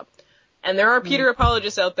good job. And there are Peter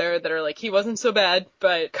apologists out there that are like, he wasn't so bad,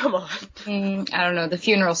 but come on. I don't know, the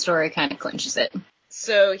funeral story kind of clinches it.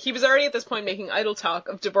 So he was already at this point making idle talk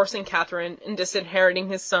of divorcing Catherine and disinheriting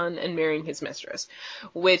his son and marrying his mistress,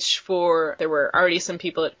 which there were already some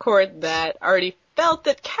people at court that already felt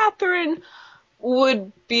that Catherine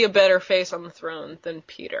would be a better face on the throne than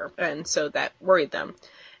Peter, and so that worried them.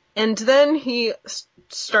 And then he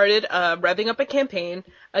started revving up a campaign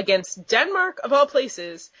against Denmark, of all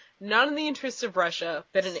places, not in the interest of Russia,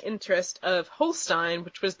 but in the interest of Holstein,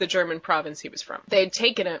 which was the German province he was from. They had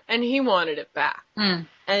taken it, and he wanted it back.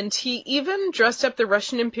 And he even dressed up the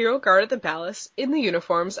Russian Imperial Guard at the palace in the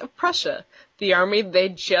uniforms of Prussia, the army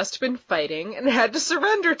they'd just been fighting and had to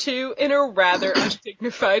surrender to in a rather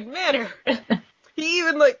undignified manner. He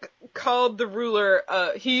even, called the ruler,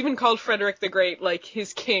 he even called Frederick the Great,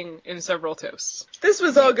 his king in several toasts. This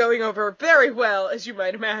was all going over very well, as you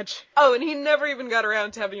might imagine. Oh, and he never even got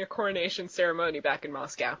around to having a coronation ceremony back in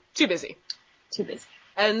Moscow. Too busy.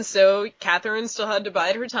 And so Catherine still had to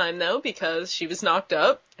bide her time, though, because she was knocked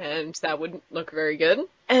up, and that wouldn't look very good.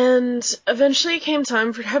 And eventually it came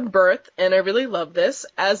time for her to have birth, and I really love this.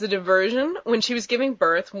 As a diversion, when she was giving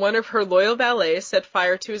birth, one of her loyal valets set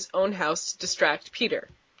fire to his own house to distract Peter.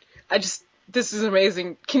 This is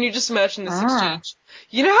amazing. Can you just imagine this exchange?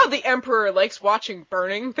 You know how the emperor likes watching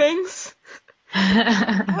burning things?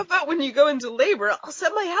 How about when you go into labor, I'll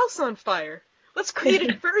set my house on fire. Let's create a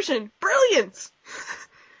diversion. Brilliant!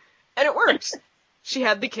 And it worked. She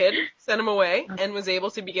had the kid, sent him away, and was able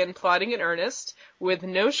to begin plotting in earnest, with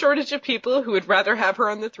no shortage of people who would rather have her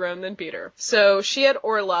on the throne than Peter. So she had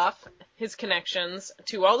Orloff, his connections,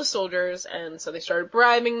 to all the soldiers, and so they started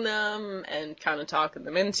bribing them and kind of talking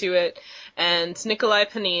them into it. And Nikolai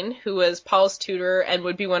Panin, who was Paul's tutor and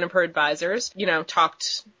would be one of her advisors,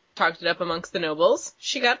 talked it up amongst the nobles.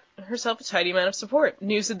 She got herself a tidy amount of support.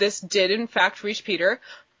 News of this did, in fact, reach Peter,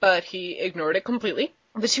 but he ignored it completely.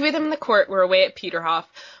 The two of them in the court were away at Peterhof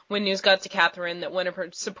when news got to Catherine that one of her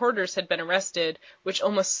supporters had been arrested, which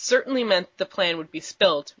almost certainly meant the plan would be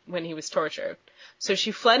spilled when he was tortured. So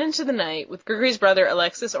she fled into the night with Grigory's brother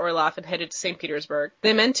Alexis Orloff and headed to St. Petersburg.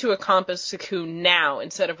 They meant to accomplish the coup now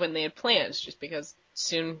instead of when they had planned, just because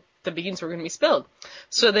soon the beans were going to be spilled.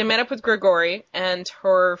 So they met up with Grigory and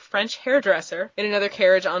her French hairdresser in another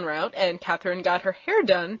carriage en route, and Catherine got her hair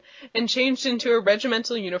done and changed into a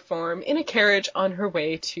regimental uniform in a carriage on her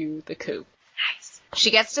way to the coup. Nice.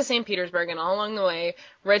 She gets to St. Petersburg, and all along the way,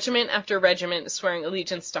 regiment after regiment is swearing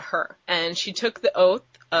allegiance to her. And she took the oath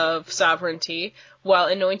of sovereignty while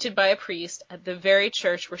anointed by a priest at the very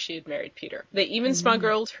church where she had married Peter. They even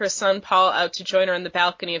smuggled her son Paul out to join her on the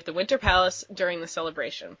balcony of the Winter Palace during the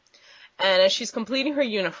celebration. And as she's completing her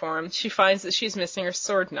uniform, she finds that she's missing her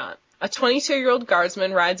sword knot. A 22-year-old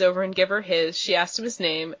guardsman rides over and give her his. She asks him his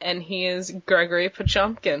name, and he is Gregory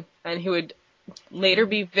Pochomkin, and he would later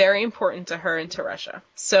be very important to her and to Russia.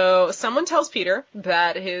 So someone tells Peter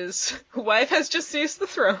that his wife has just seized the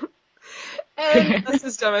throne, and bless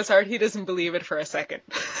his dumb heart, he doesn't believe it for a second.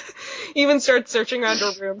 He even starts searching around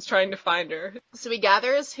her rooms trying to find her. So he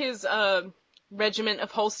gathers his regiment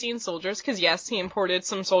of Holstein soldiers, because yes, he imported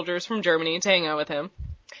some soldiers from Germany to hang out with him.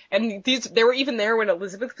 And they were even there when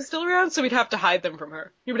Elizabeth was still around, so we'd have to hide them from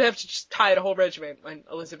her. He would have to just hide a whole regiment when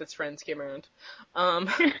Elizabeth's friends came around.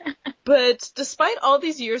 But despite all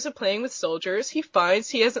these years of playing with soldiers, he finds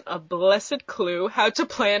he hasn't a blessed clue how to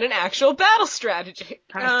plan an actual battle strategy.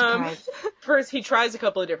 First, he tries a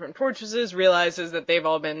couple of different fortresses, realizes that they've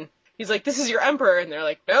all been... He's like, this is your emperor, and they're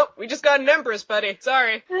like, nope, we just got an empress, buddy,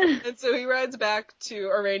 sorry. And so he rides back to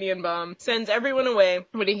Oranienbaum, sends everyone away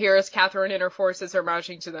when he hears Catherine and her forces are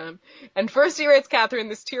marching to them. And first he writes Catherine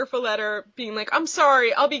this tearful letter, being like, I'm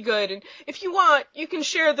sorry, I'll be good, and if you want, you can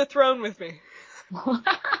share the throne with me.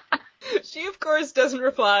 She, of course, doesn't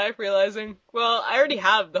reply, realizing, well, I already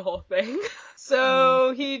have the whole thing.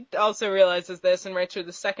 So he also realizes this and writes her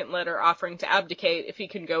the second letter offering to abdicate if he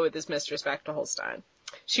can go with his mistress back to Holstein.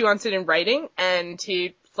 She wants it in writing, and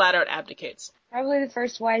he flat out abdicates. Probably the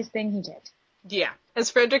first wise thing he did. Yeah.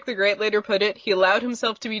 As Frederick the Great later put it, he allowed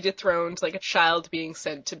himself to be dethroned like a child being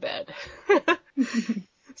sent to bed.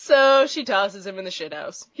 So she tosses him in the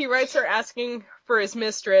shithouse. He writes her asking for his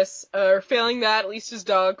mistress, or failing that, at least his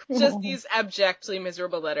dog. Just these abjectly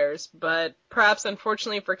miserable letters. But perhaps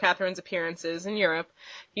unfortunately for Catherine's appearances in Europe,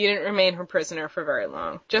 he didn't remain her prisoner for very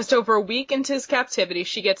long. Just over a week into his captivity,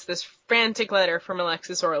 she gets this frantic letter from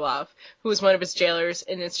Alexis Orlov, who was one of his jailers,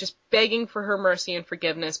 and it's just begging for her mercy and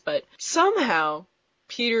forgiveness, but somehow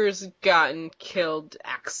Peter's gotten killed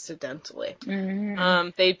accidentally.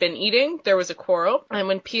 They'd been eating, there was a quarrel, and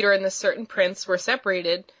when Peter and this certain prince were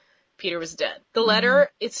separated, Peter was dead. The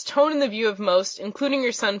letter, its tone in the view of most, including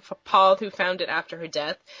your son Paul, who found it after her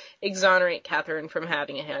death, exonerate Catherine from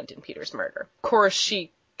having a hand in Peter's murder. Of course,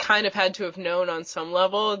 she kind of had to have known on some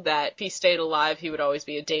level that if he stayed alive, he would always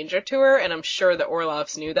be a danger to her, and I'm sure the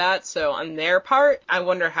Orlovs knew that, so on their part, I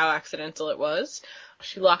wonder how accidental it was.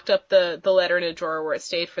 She locked up the letter in a drawer where it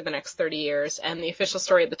stayed for the next 30 years, and the official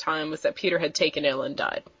story at the time was that Peter had taken ill and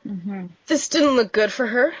died. This didn't look good for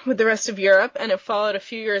her with the rest of Europe, and it followed a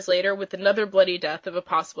few years later with another bloody death of a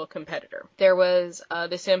possible competitor. There was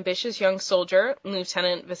this ambitious young soldier,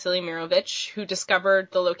 Lieutenant Vasily Mirovich, who discovered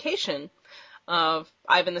the location of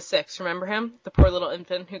Ivan VI. Remember him? The poor little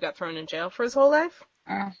infant who got thrown in jail for his whole life?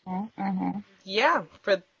 Yeah,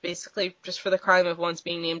 for basically just for the crime of once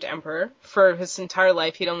being named emperor. For his entire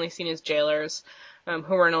life, he'd only seen his jailers, who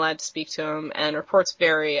weren't allowed to speak to him, and reports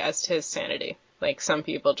vary as to his sanity. Like, some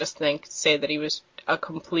people just say that he was a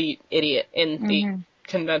complete idiot in the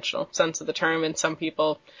conventional sense of the term, and some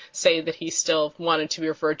people say that he still wanted to be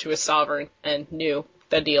referred to as sovereign and knew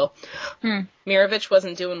the deal. Mirovich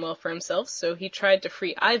wasn't doing well for himself, so he tried to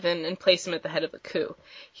free Ivan and place him at the head of the coup.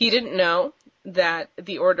 He didn't know that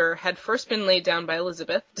the order had first been laid down by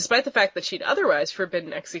Elizabeth, despite the fact that she'd otherwise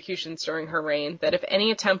forbidden executions during her reign, that if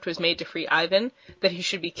any attempt was made to free Ivan, that he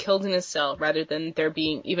should be killed in his cell rather than there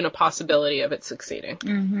being even a possibility of it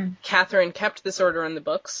succeeding. Catherine kept this order on the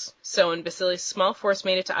books, so when Vasily's small force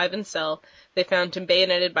made it to Ivan's cell, they found him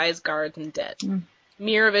bayoneted by his guards and dead.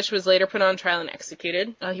 Mirovich was later put on trial and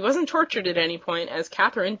executed. He wasn't tortured at any point, as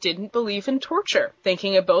Catherine didn't believe in torture,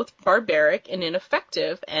 thinking it both barbaric and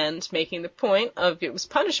ineffective, and making the point of it was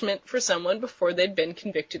punishment for someone before they'd been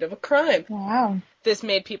convicted of a crime. Wow. This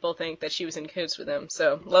made people think that she was in cahoots with him,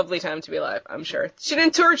 so lovely time to be alive, I'm sure. She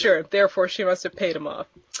didn't torture, therefore she must have paid him off.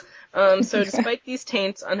 So despite these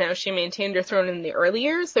taints on how she maintained her throne in the early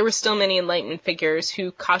years, there were still many Enlightenment figures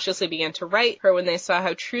who cautiously began to write her when they saw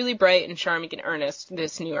how truly bright and charming and earnest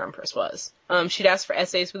this new empress was. She'd asked for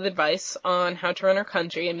essays with advice on how to run her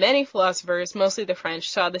country, and many philosophers, mostly the French,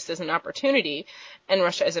 saw this as an opportunity, and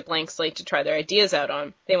Russia as a blank slate to try their ideas out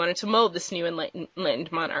on. They wanted to mold this new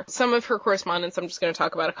enlightened monarch. Some of her correspondence, I'm just going to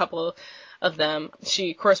talk about a couple of them.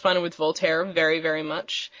 She corresponded with Voltaire very, very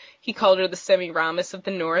much. He called her the Semiramis of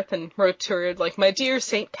the North and wrote to her like, "My dear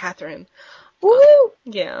Saint Catherine." Woo!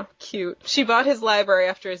 Yeah, cute. She bought his library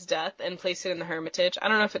after his death and placed it in the Hermitage. I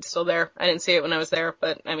don't know if it's still there. I didn't see it when I was there,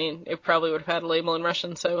 but, I mean, it probably would have had a label in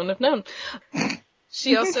Russian, so I wouldn't have known.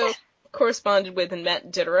 She also corresponded with and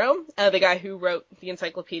met Diderot, the guy who wrote the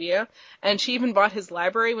encyclopedia, and she even bought his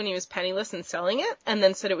library when he was penniless and selling it, and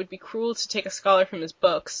then said it would be cruel to take a scholar from his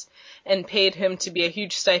books, and paid him to be a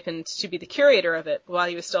huge stipend to be the curator of it while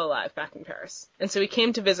he was still alive back in Paris. And so he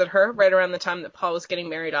came to visit her right around the time that Paul was getting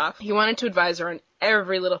married off. He wanted to advise her on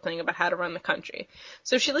every little thing about how to run the country.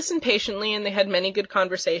 So she listened patiently, and they had many good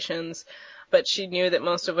conversations, but she knew that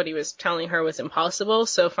most of what he was telling her was impossible,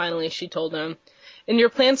 so finally she told him, "In your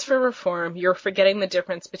plans for reform, you're forgetting the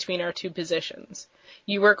difference between our two positions.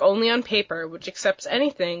 You work only on paper, which accepts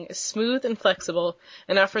anything, is smooth and flexible,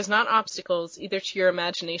 and offers not obstacles either to your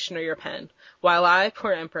imagination or your pen, while I,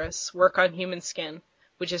 poor Empress, work on human skin,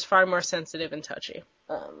 which is far more sensitive and touchy."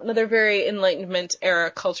 Another very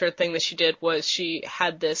Enlightenment-era culture thing that she did was she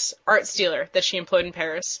had this art stealer that she employed in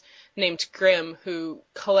Paris named Grimm, who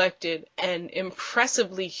collected an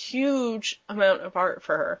impressively huge amount of art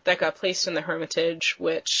for her that got placed in the Hermitage,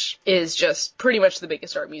 which is just pretty much the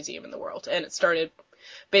biggest art museum in the world. And it started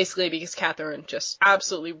basically because Catherine just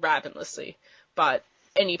absolutely ravenously bought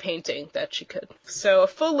any painting that she could. So a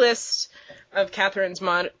full list of Catherine's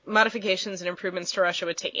modifications and improvements to Russia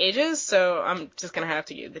would take ages, so I'm just going to have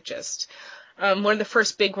to give the gist. One of the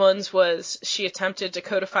first big ones was she attempted to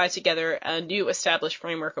codify together a new established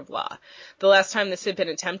framework of law. The last time this had been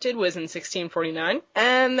attempted was in 1649,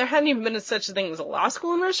 and there hadn't even been such a thing as a law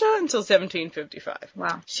school in Russia until 1755.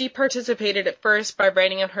 Wow. She participated at first by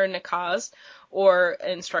writing out her nakaz, or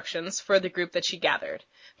instructions, for the group that she gathered.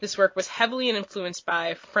 This work was heavily influenced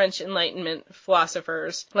by French Enlightenment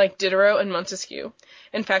philosophers like Diderot and Montesquieu.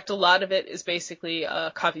 In fact, a lot of it is basically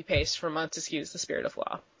a copy-paste from Montesquieu's The Spirit of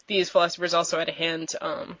Law. These philosophers also had a hand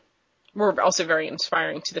were also very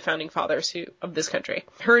inspiring to the founding fathers of this country.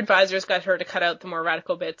 Her advisors got her to cut out the more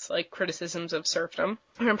radical bits, like criticisms of serfdom.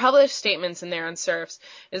 Her published statements in there on serfs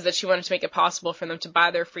is that she wanted to make it possible for them to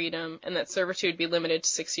buy their freedom, and that servitude be limited to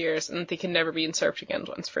 6 years, and that they could never be usurped again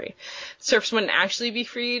once free. Serfs wouldn't actually be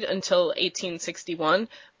freed until 1861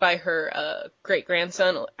 by her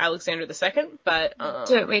great-grandson, Alexander II, but...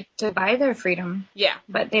 to buy their freedom? Yeah.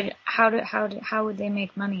 But how would they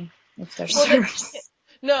make money if they're serfs?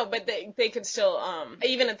 No, but they could still,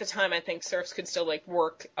 even at the time, I think serfs could still, like,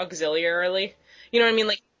 work auxiliarily. You know what I mean?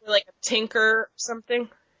 Like a tinker or something.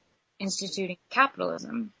 Instituting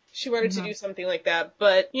capitalism. She wanted to do something like that,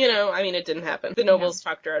 but, it didn't happen. The nobles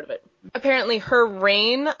talked her out of it. Apparently her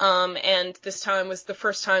reign, and this time was the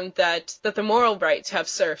first time that the moral right to have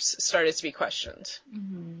serfs started to be questioned.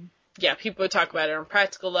 Mm-hmm. Yeah, people would talk about it on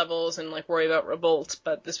practical levels and, like, worry about revolt,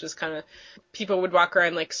 but this was kind of, people would walk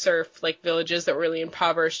around, like, serf, like, villages that were really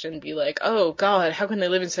impoverished and be like, oh, God, how can they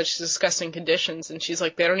live in such disgusting conditions? And she's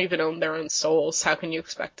like, they don't even own their own souls. How can you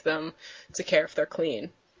expect them to care if they're clean?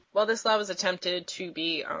 While this law was attempted to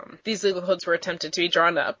be, these legal codes were attempted to be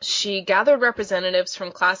drawn up, she gathered representatives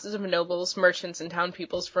from classes of nobles, merchants, and town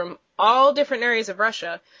peoples from all different areas of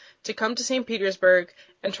Russia to come to St. Petersburg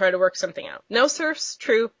and try to work something out. No serfs,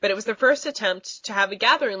 true, but it was the first attempt to have a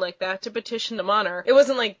gathering like that to petition the monarch. It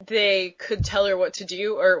wasn't like they could tell her what to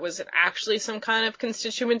do, or it was actually some kind of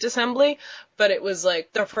constituent assembly, but it was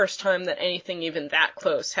like the first time that anything even that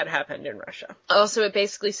close had happened in Russia. Also, it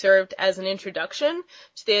basically served as an introduction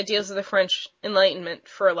to the ideals of the French Enlightenment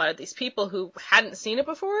for a lot of these people who hadn't seen it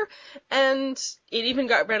before, and it even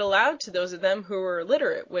got read aloud to those of them who were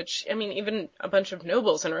illiterate, which, even a bunch of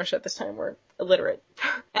nobles in Russia at this time were illiterate.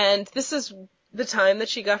 And this is the time that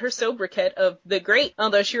she got her sobriquet of the Great.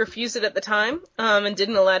 Although she refused it at the time, and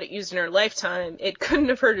didn't allow it used in her lifetime, it couldn't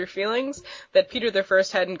have hurt her feelings that Peter I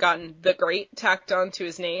hadn't gotten the Great tacked onto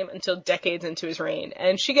his name until decades into his reign,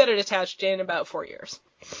 and she got it attached in about 4 years.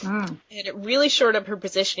 And it really shored up her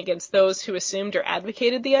position against those who assumed or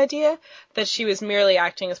advocated the idea that she was merely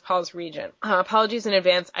acting as Paul's regent. Apologies in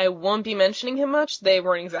advance, I won't be mentioning him much. They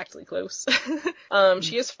weren't exactly close.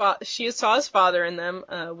 She saw his father in them,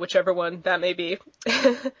 whichever one that may be.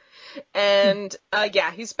 And,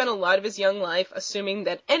 he spent a lot of his young life assuming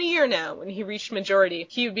that any year now, when he reached majority,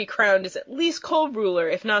 he would be crowned as at least co-ruler,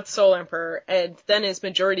 if not sole emperor, and then his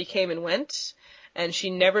majority came and went. And she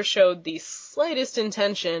never showed the slightest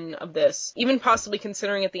intention of this, even possibly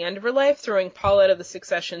considering at the end of her life throwing Paul out of the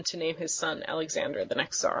succession to name his son Alexander the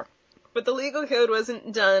next Tsar. But the legal code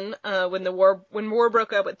wasn't done when war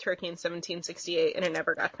broke out with Turkey in 1768, and it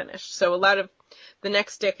never got finished. So a lot of the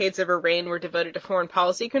next decades of her reign were devoted to foreign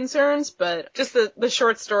policy concerns, but just the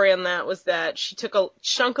short story on that was that she took a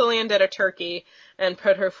chunk of land out of Turkey and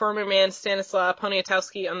put her former man Stanislaw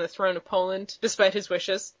Poniatowski on the throne of Poland, despite his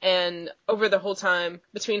wishes. And over the whole time,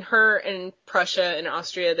 between her and Prussia and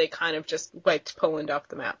Austria, they kind of just wiped Poland off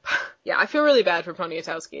the map. Yeah, I feel really bad for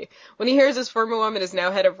Poniatowski. When he hears his former woman is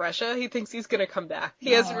now head of Russia, he thinks he's gonna come back.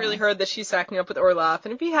 He hasn't really heard that she's sacking up with Orlov,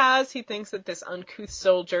 and if he has, he thinks that this uncouth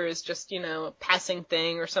soldier is just, a passing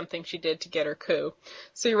thing or something she did to get her coup.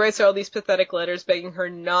 So he writes her all these pathetic letters begging her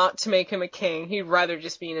not to make him a king. He'd rather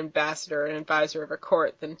just be an ambassador, an advisor of her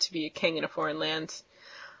court, than to be a king in a foreign land.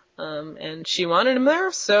 And she wanted him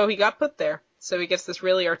there, so he got put there. So he gets this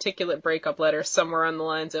really articulate breakup letter somewhere on the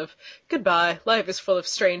lines of, goodbye, life is full of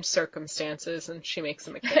strange circumstances, and she makes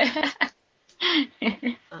him a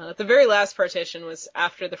king. The very last partition was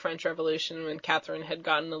after the French Revolution, when Catherine had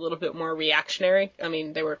gotten a little bit more reactionary.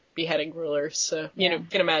 They were beheading rulers, so you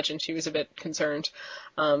can imagine she was a bit concerned.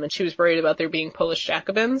 And she was worried about there being Polish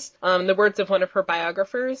Jacobins. The words of one of her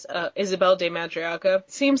biographers, Isabel de Madriaga,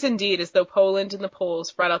 seems indeed as though Poland and the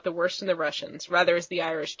Poles brought out the worst in the Russians, rather as the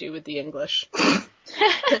Irish do with the English.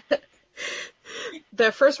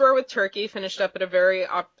 The first war with Turkey finished up at a very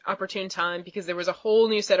opportune time because there was a whole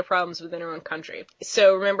new set of problems within her own country.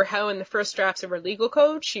 So remember how in the first drafts of her legal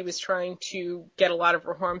code, she was trying to get a lot of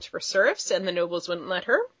reforms for serfs and the nobles wouldn't let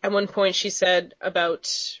her. At one point she said about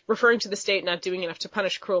referring to the state not doing enough to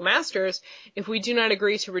punish cruel masters, if we do not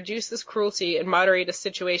agree to reduce this cruelty and moderate a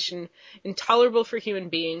situation intolerable for human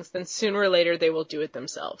beings, then sooner or later they will do it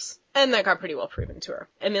themselves. And that got pretty well proven to her.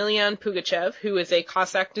 Emelian Pugachev, who is a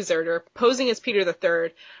Cossack deserter, posing as Peter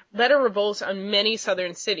III, led a revolt on many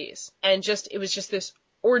southern cities. And it was just this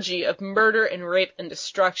orgy of murder and rape and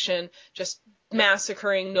destruction, just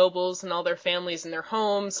massacring nobles and all their families and their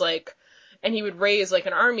homes, and he would raise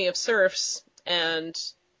an army of serfs and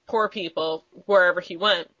poor people wherever he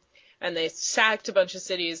went. and they sacked a bunch of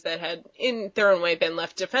cities that had, in their own way, been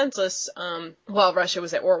left defenseless while Russia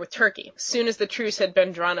was at war with Turkey. As soon as the truce had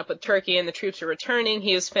been drawn up with Turkey and the troops were returning,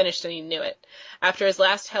 he was finished and he knew it. After his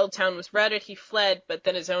last held town was routed, he fled, but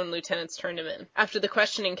then his own lieutenants turned him in. After the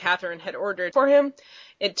questioning Catherine had ordered for him,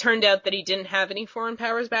 it turned out that he didn't have any foreign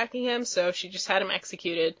powers backing him, so she just had him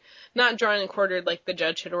executed, not drawn and quartered like the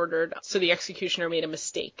judge had ordered, so the executioner made a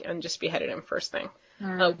mistake and just beheaded him first thing.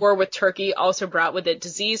 War with Turkey also brought with it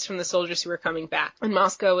disease from the soldiers who were coming back, and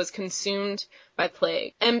Moscow was consumed by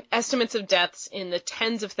plague. And estimates of deaths in the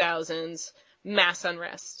tens of thousands, mass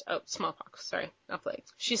unrest. Oh, smallpox, sorry, not plague.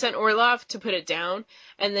 She sent Orlov to put it down,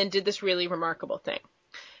 and then did this really remarkable thing.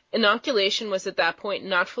 Inoculation was at that point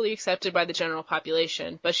not fully accepted by the general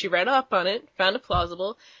population, but she read up on it, found it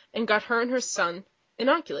plausible, and got her and her son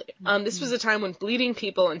inoculated. This was a time when bleeding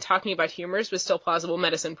people and talking about humors was still plausible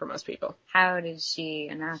medicine for most people. How did she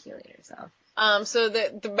inoculate herself? So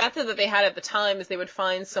the method that they had at the time is they would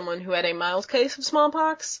find someone who had a mild case of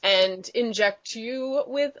smallpox and inject you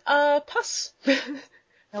with pus. No,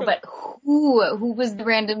 but who was the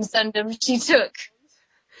random sundom she took?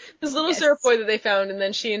 This little syrup boy that they found, and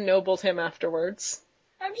then she ennobled him afterwards.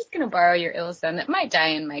 I'm just gonna borrow your ill son that might die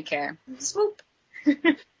in my care. Swoop.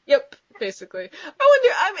 Yep, basically.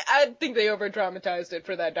 I think they over-dramatized it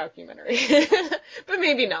for that documentary. But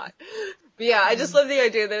maybe not. But yeah, I just love the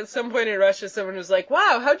idea that at some point in Russia, someone was like,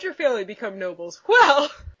 wow, how'd your family become nobles?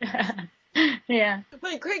 Well, Yeah.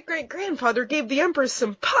 my great-great-grandfather gave the empress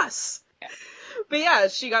some pus. But yeah,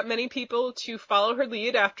 she got many people to follow her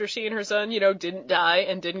lead after she and her son, didn't die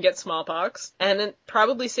and didn't get smallpox. And it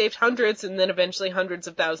probably saved hundreds and then eventually hundreds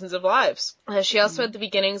of thousands of lives. She also had the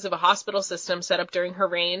beginnings of a hospital system set up during her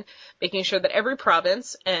reign, making sure that every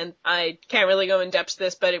province, and I can't really go in depth to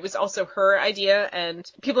this, but it was also her idea, and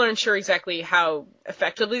people aren't sure exactly how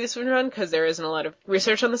effectively this was run because there isn't a lot of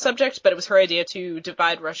research on the subject, but it was her idea to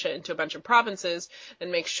divide Russia into a bunch of provinces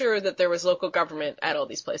and make sure that there was local government at all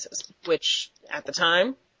these places, which at the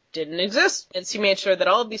time didn't exist. And she made sure that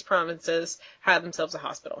all of these provinces had themselves a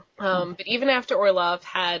hospital. But even after Orlov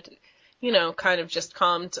had, kind of just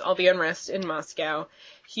calmed all the unrest in Moscow,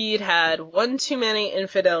 he'd had one too many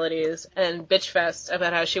infidelities and bitchfest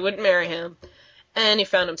about how she wouldn't marry him, and he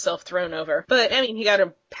found himself thrown over. But, he got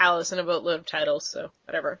a palace and a boatload of titles, so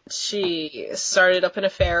whatever. She started up an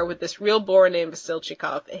affair with this real bore named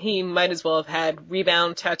Vasilchikov. He might as well have had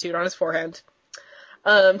Rebound tattooed on his forehead.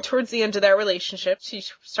 Towards the end of that relationship, she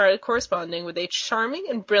started corresponding with a charming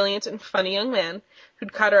and brilliant and funny young man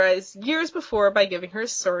who'd caught her eyes years before by giving her a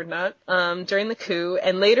sword knot during the coup,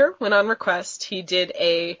 and later, when on request, he did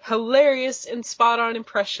a hilarious and spot-on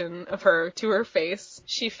impression of her to her face.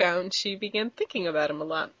 She began thinking about him a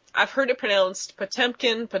lot. I've heard it pronounced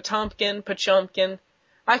Potemkin, Potomkin, Pochomkin.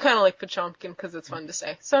 I kind of like Pochomkin because it's fun to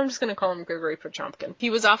say, so I'm just going to call him Grigory Pochomkin.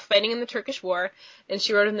 He was off fighting in the Turkish War, and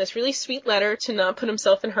she wrote him this really sweet letter to not put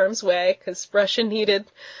himself in harm's way, because Russia needed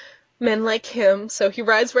men like him, so he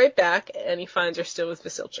rides right back, and he finds her still with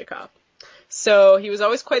Vasilchikov. So he was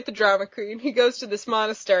always quite the drama queen. He goes to this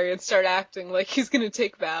monastery and starts acting like he's going to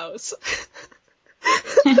take vows.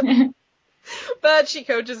 But she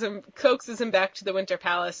coaxes him back to the Winter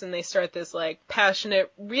Palace, and they start this,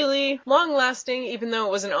 passionate, really long-lasting, even though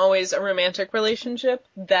it wasn't always a romantic relationship,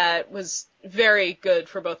 that was very good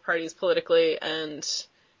for both parties politically, and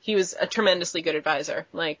he was a tremendously good advisor.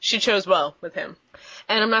 She chose well with him.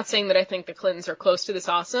 And I'm not saying that I think the Clintons are close to this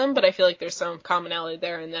awesome, but I feel like there's some commonality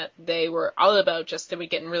there in that they were all about just that we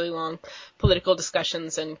get in really long political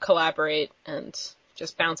discussions and collaborate and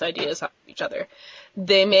just bounce ideas off each other.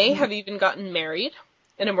 They may have even gotten married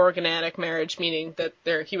in a morganatic marriage, meaning that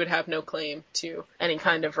he would have no claim to any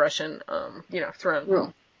kind of Russian, throne.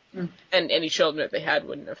 Rule. And any children that they had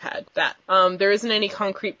wouldn't have had that. There isn't any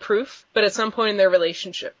concrete proof, but at some point in their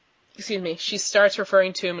relationship, she starts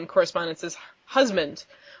referring to him in correspondence as husband,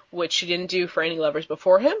 which she didn't do for any lovers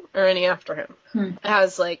before him or any after him.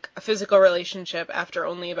 As, a physical relationship, after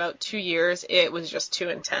only about 2 years, it was just too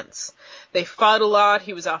intense. They fought a lot,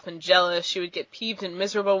 he was often jealous, she would get peeved and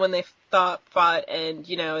miserable when they fought, and,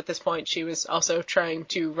 at this point, she was also trying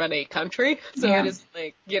to run a country, so It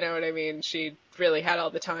isn't she really had all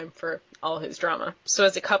the time for all his drama. So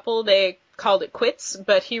as a couple, they called it quits,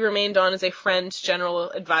 but he remained on as a friend, general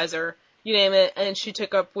advisor, you name it, and she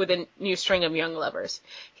took up with a new string of young lovers.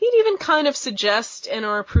 He'd even kind of suggest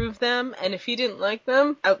or approve them, and if he didn't like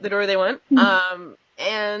them, out the door they went.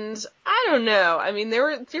 And I don't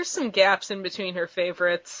know. There's some gaps in between her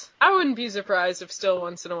favorites. I wouldn't be surprised if still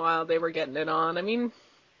once in a while they were getting it on.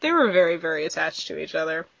 They were very, very attached to each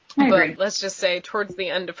other. I agree. But let's just say towards the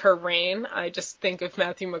end of her reign, I just think of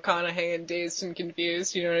Matthew McConaughey in Dazed and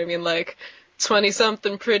Confused, you know what I mean? Like,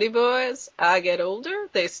 20-something pretty boys, I get older,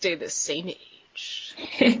 they stay the same age.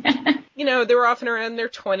 You know, they were often around their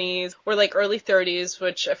 20s or like early 30s,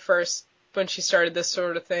 which at first, when she started this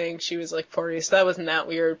sort of thing, she was like 40, so that wasn't that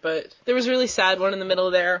weird, but there was a really sad one in the middle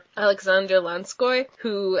there, Alexander Lanskoy,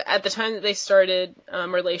 who at the time that they started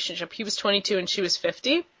relationship, he was 22 and she was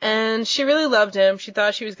 50, and she really loved him. She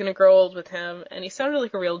thought she was going to grow old with him, and he sounded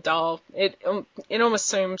like a real doll. It almost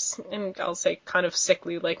seems, and I'll say kind of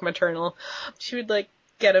sickly, like maternal. She would like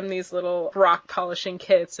get him these little rock polishing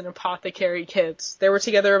kits and apothecary kits. They were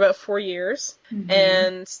together about 4 years,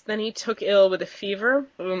 and then he took ill with a fever.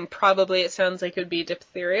 Probably it sounds like it would be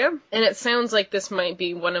diphtheria, and it sounds like this might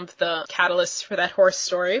be one of the catalysts for that horse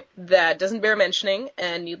story that doesn't bear mentioning,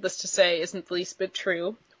 and needless to say isn't the least bit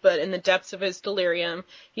true. But in the depths of his delirium,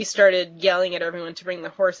 he started yelling at everyone to bring the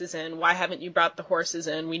horses in. Why haven't you brought the horses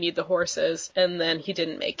in? We need the horses. And then he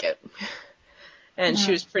didn't make it. And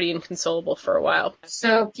she was pretty inconsolable for a while.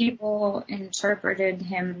 So people interpreted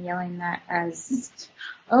him yelling that as,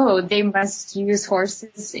 oh, they must use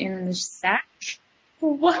horses in the sack?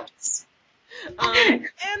 What? And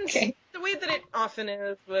Okay. the way that it often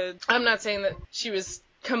is I'm not saying that she was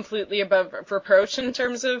completely above reproach in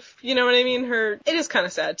terms of, you know what I mean? It is kind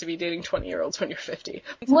of sad to be dating 20-year-olds when you're 50.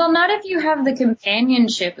 Well, not if you have the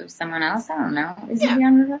companionship of someone else. I don't know. Is it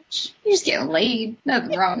beyond reproach? You're just getting laid.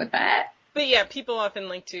 Nothing wrong with that. But yeah, people often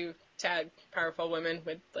like to tag powerful women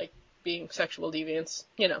with, like, being sexual deviants,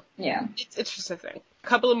 you know. Yeah. It's just a thing. A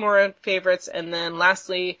couple of more favorites, and then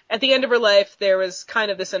lastly, at the end of her life, there was kind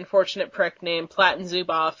of this unfortunate prick named Platon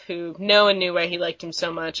Zubov, who no one knew why he liked him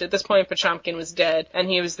so much. At this point, Pochomkin was dead, and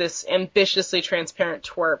he was this ambitiously transparent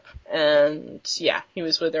twerp, and yeah, he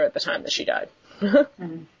was with her at the time that she died.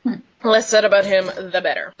 Less said about him, the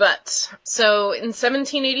better. But, so, in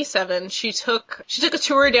 1787, she took a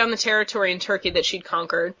tour down the territory in Turkey that she'd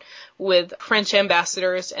conquered with French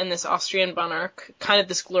ambassadors and this Austrian monarch, kind of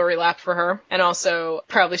this glory lap for her, and also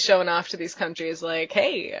probably showing off to these countries like,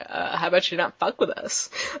 hey, how about you not fuck with us?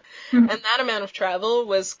 And that amount of travel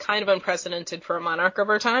was kind of unprecedented for a monarch of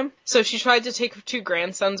her time. So she tried to take her 2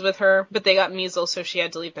 grandsons with her, but they got measles, so she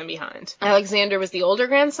had to leave them behind. Alexander was the older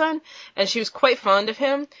grandson, and she was quite fond of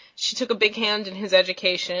him. She took a big hand in his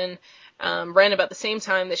education, ran about the same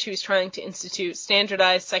time that she was trying to institute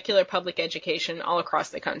standardized secular public education all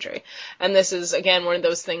across the country. And this is, again, one of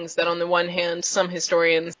those things that on the one hand, some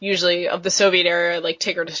historians, usually of the Soviet era, like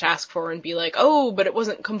take her to task for and be like, oh, but it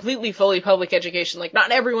wasn't completely fully public education. Like,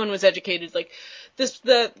 not everyone was educated. Like,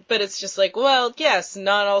 but it's just like, well, yes,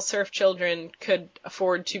 not all serf children could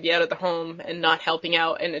afford to be out of the home and not helping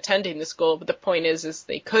out and attending the school. But the point is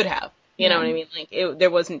they could have. You know what I mean? Like,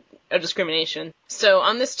 there wasn't a discrimination. So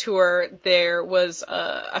on this tour, there was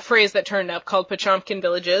a phrase that turned up called Pochomkin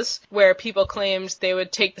villages, where people claimed they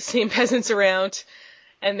would take the same peasants around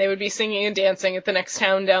and they would be singing and dancing at the next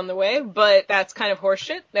town down the way, but that's kind of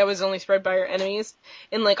horseshit. That was only spread by her enemies.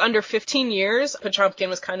 In like under 15 years, Pochomkin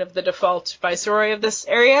was kind of the default viceroy of this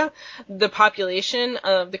area. The population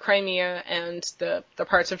of the Crimea and the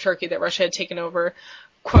parts of Turkey that Russia had taken over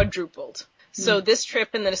quadrupled. So this trip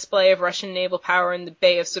and the display of Russian naval power in the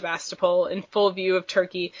Bay of Sebastopol in full view of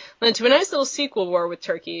Turkey led to a nice little sequel war with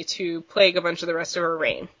Turkey to plague a bunch of the rest of her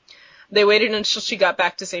reign. They waited until she got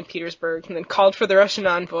back to St. Petersburg and then called for the Russian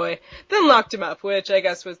envoy, then locked him up, which I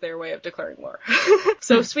guess was their way of declaring war.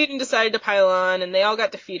 So Sweden decided to pile on, and they all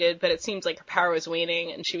got defeated, but it seems like her power was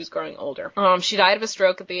waning and she was growing older. She died of a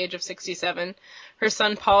stroke at the age of 67. Her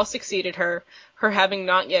son Paul succeeded her having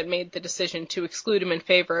not yet made the decision to exclude him in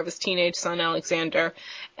favor of his teenage son Alexander,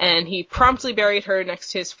 and he promptly buried her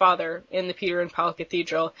next to his father in the Peter and Paul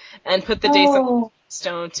Cathedral, and put the dates on the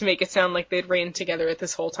stone to make it sound like they'd reigned together at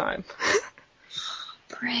this whole time.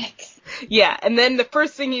 Prick. Yeah, and then the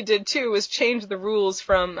first thing he did, too, was change the rules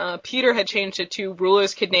from, Peter had changed it to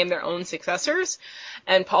rulers could name their own successors,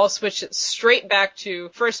 and Paul switched it straight back to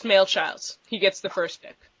first male child. He gets the first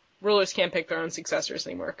pick. Rulers can't pick their own successors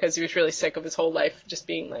anymore, because he was really sick of his whole life just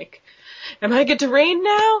being like, am I get to reign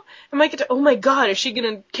now? Oh my god, is she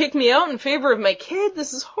gonna kick me out in favor of my kid?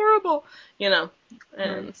 This is horrible. You know,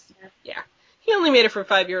 and yeah. He only made it for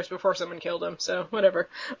 5 years before someone killed him, so whatever.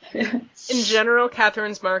 In general,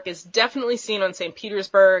 Catherine's mark is definitely seen on St.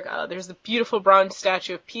 Petersburg. There's the beautiful bronze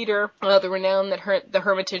statue of Peter, the renown that the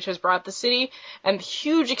Hermitage has brought the city, and the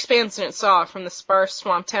huge expansion it saw from the sparse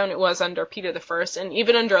swamp town it was under Peter I, and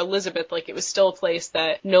even under Elizabeth, like, it was still a place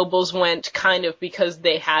that nobles went kind of because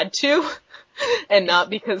they had to. and not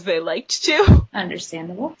because they liked to.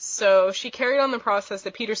 Understandable. So she carried on the process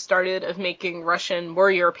that Peter started of making Russian more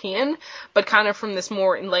European, but kind of from this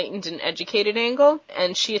more enlightened and educated angle.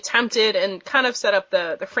 And she attempted and kind of set up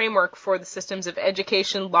the framework for the systems of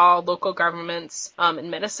education, law, local governments,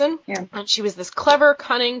 and medicine. Yeah. And she was this clever,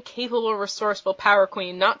 cunning, capable, resourceful power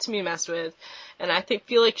queen not to be messed with. And I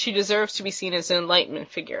feel like she deserves to be seen as an Enlightenment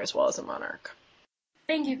figure as well as a monarch.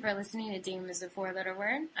 Thank you for listening to Dame is a Four-Letter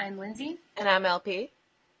Word. I'm Lindsay. And I'm LP.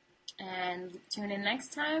 And tune in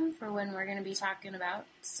next time for when we're going to be talking about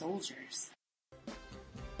soldiers.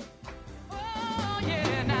 Oh,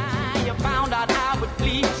 yeah, now you found out I would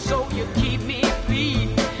bleed, so you keep me bleed.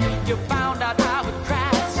 You found out I would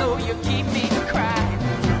cry, so you keep me crying.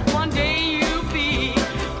 One day you'll be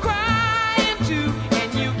crying too,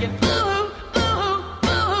 and you can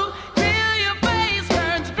till your face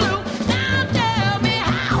turns blue. Now tell me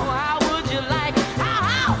how would you like it?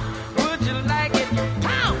 How would you like it?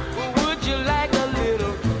 How would you like a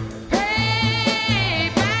little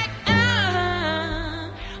payback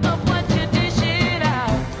of what you dished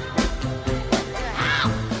out? How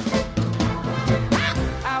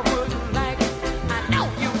I wouldn't like it. I know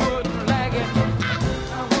you wouldn't like it.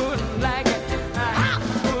 I wouldn't like it. How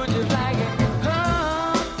would you like it?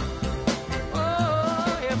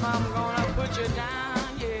 Oh, if I'm gonna put you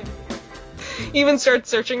down, yeah. Even starts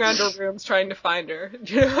searching around her rooms trying to find her.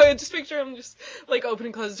 You know, I just picture him just, like,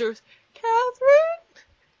 opening closed doors. Catherine?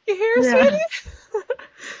 You here, Yeah. sweetie?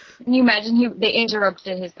 Can you imagine they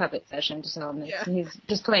interrupted his puppet session to tell him this? Yeah. He's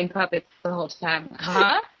just playing puppets the whole time.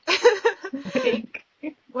 Huh? Like,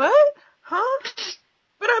 What? Huh?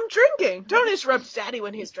 But I'm drinking. Don't interrupt Daddy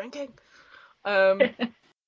when he's drinking.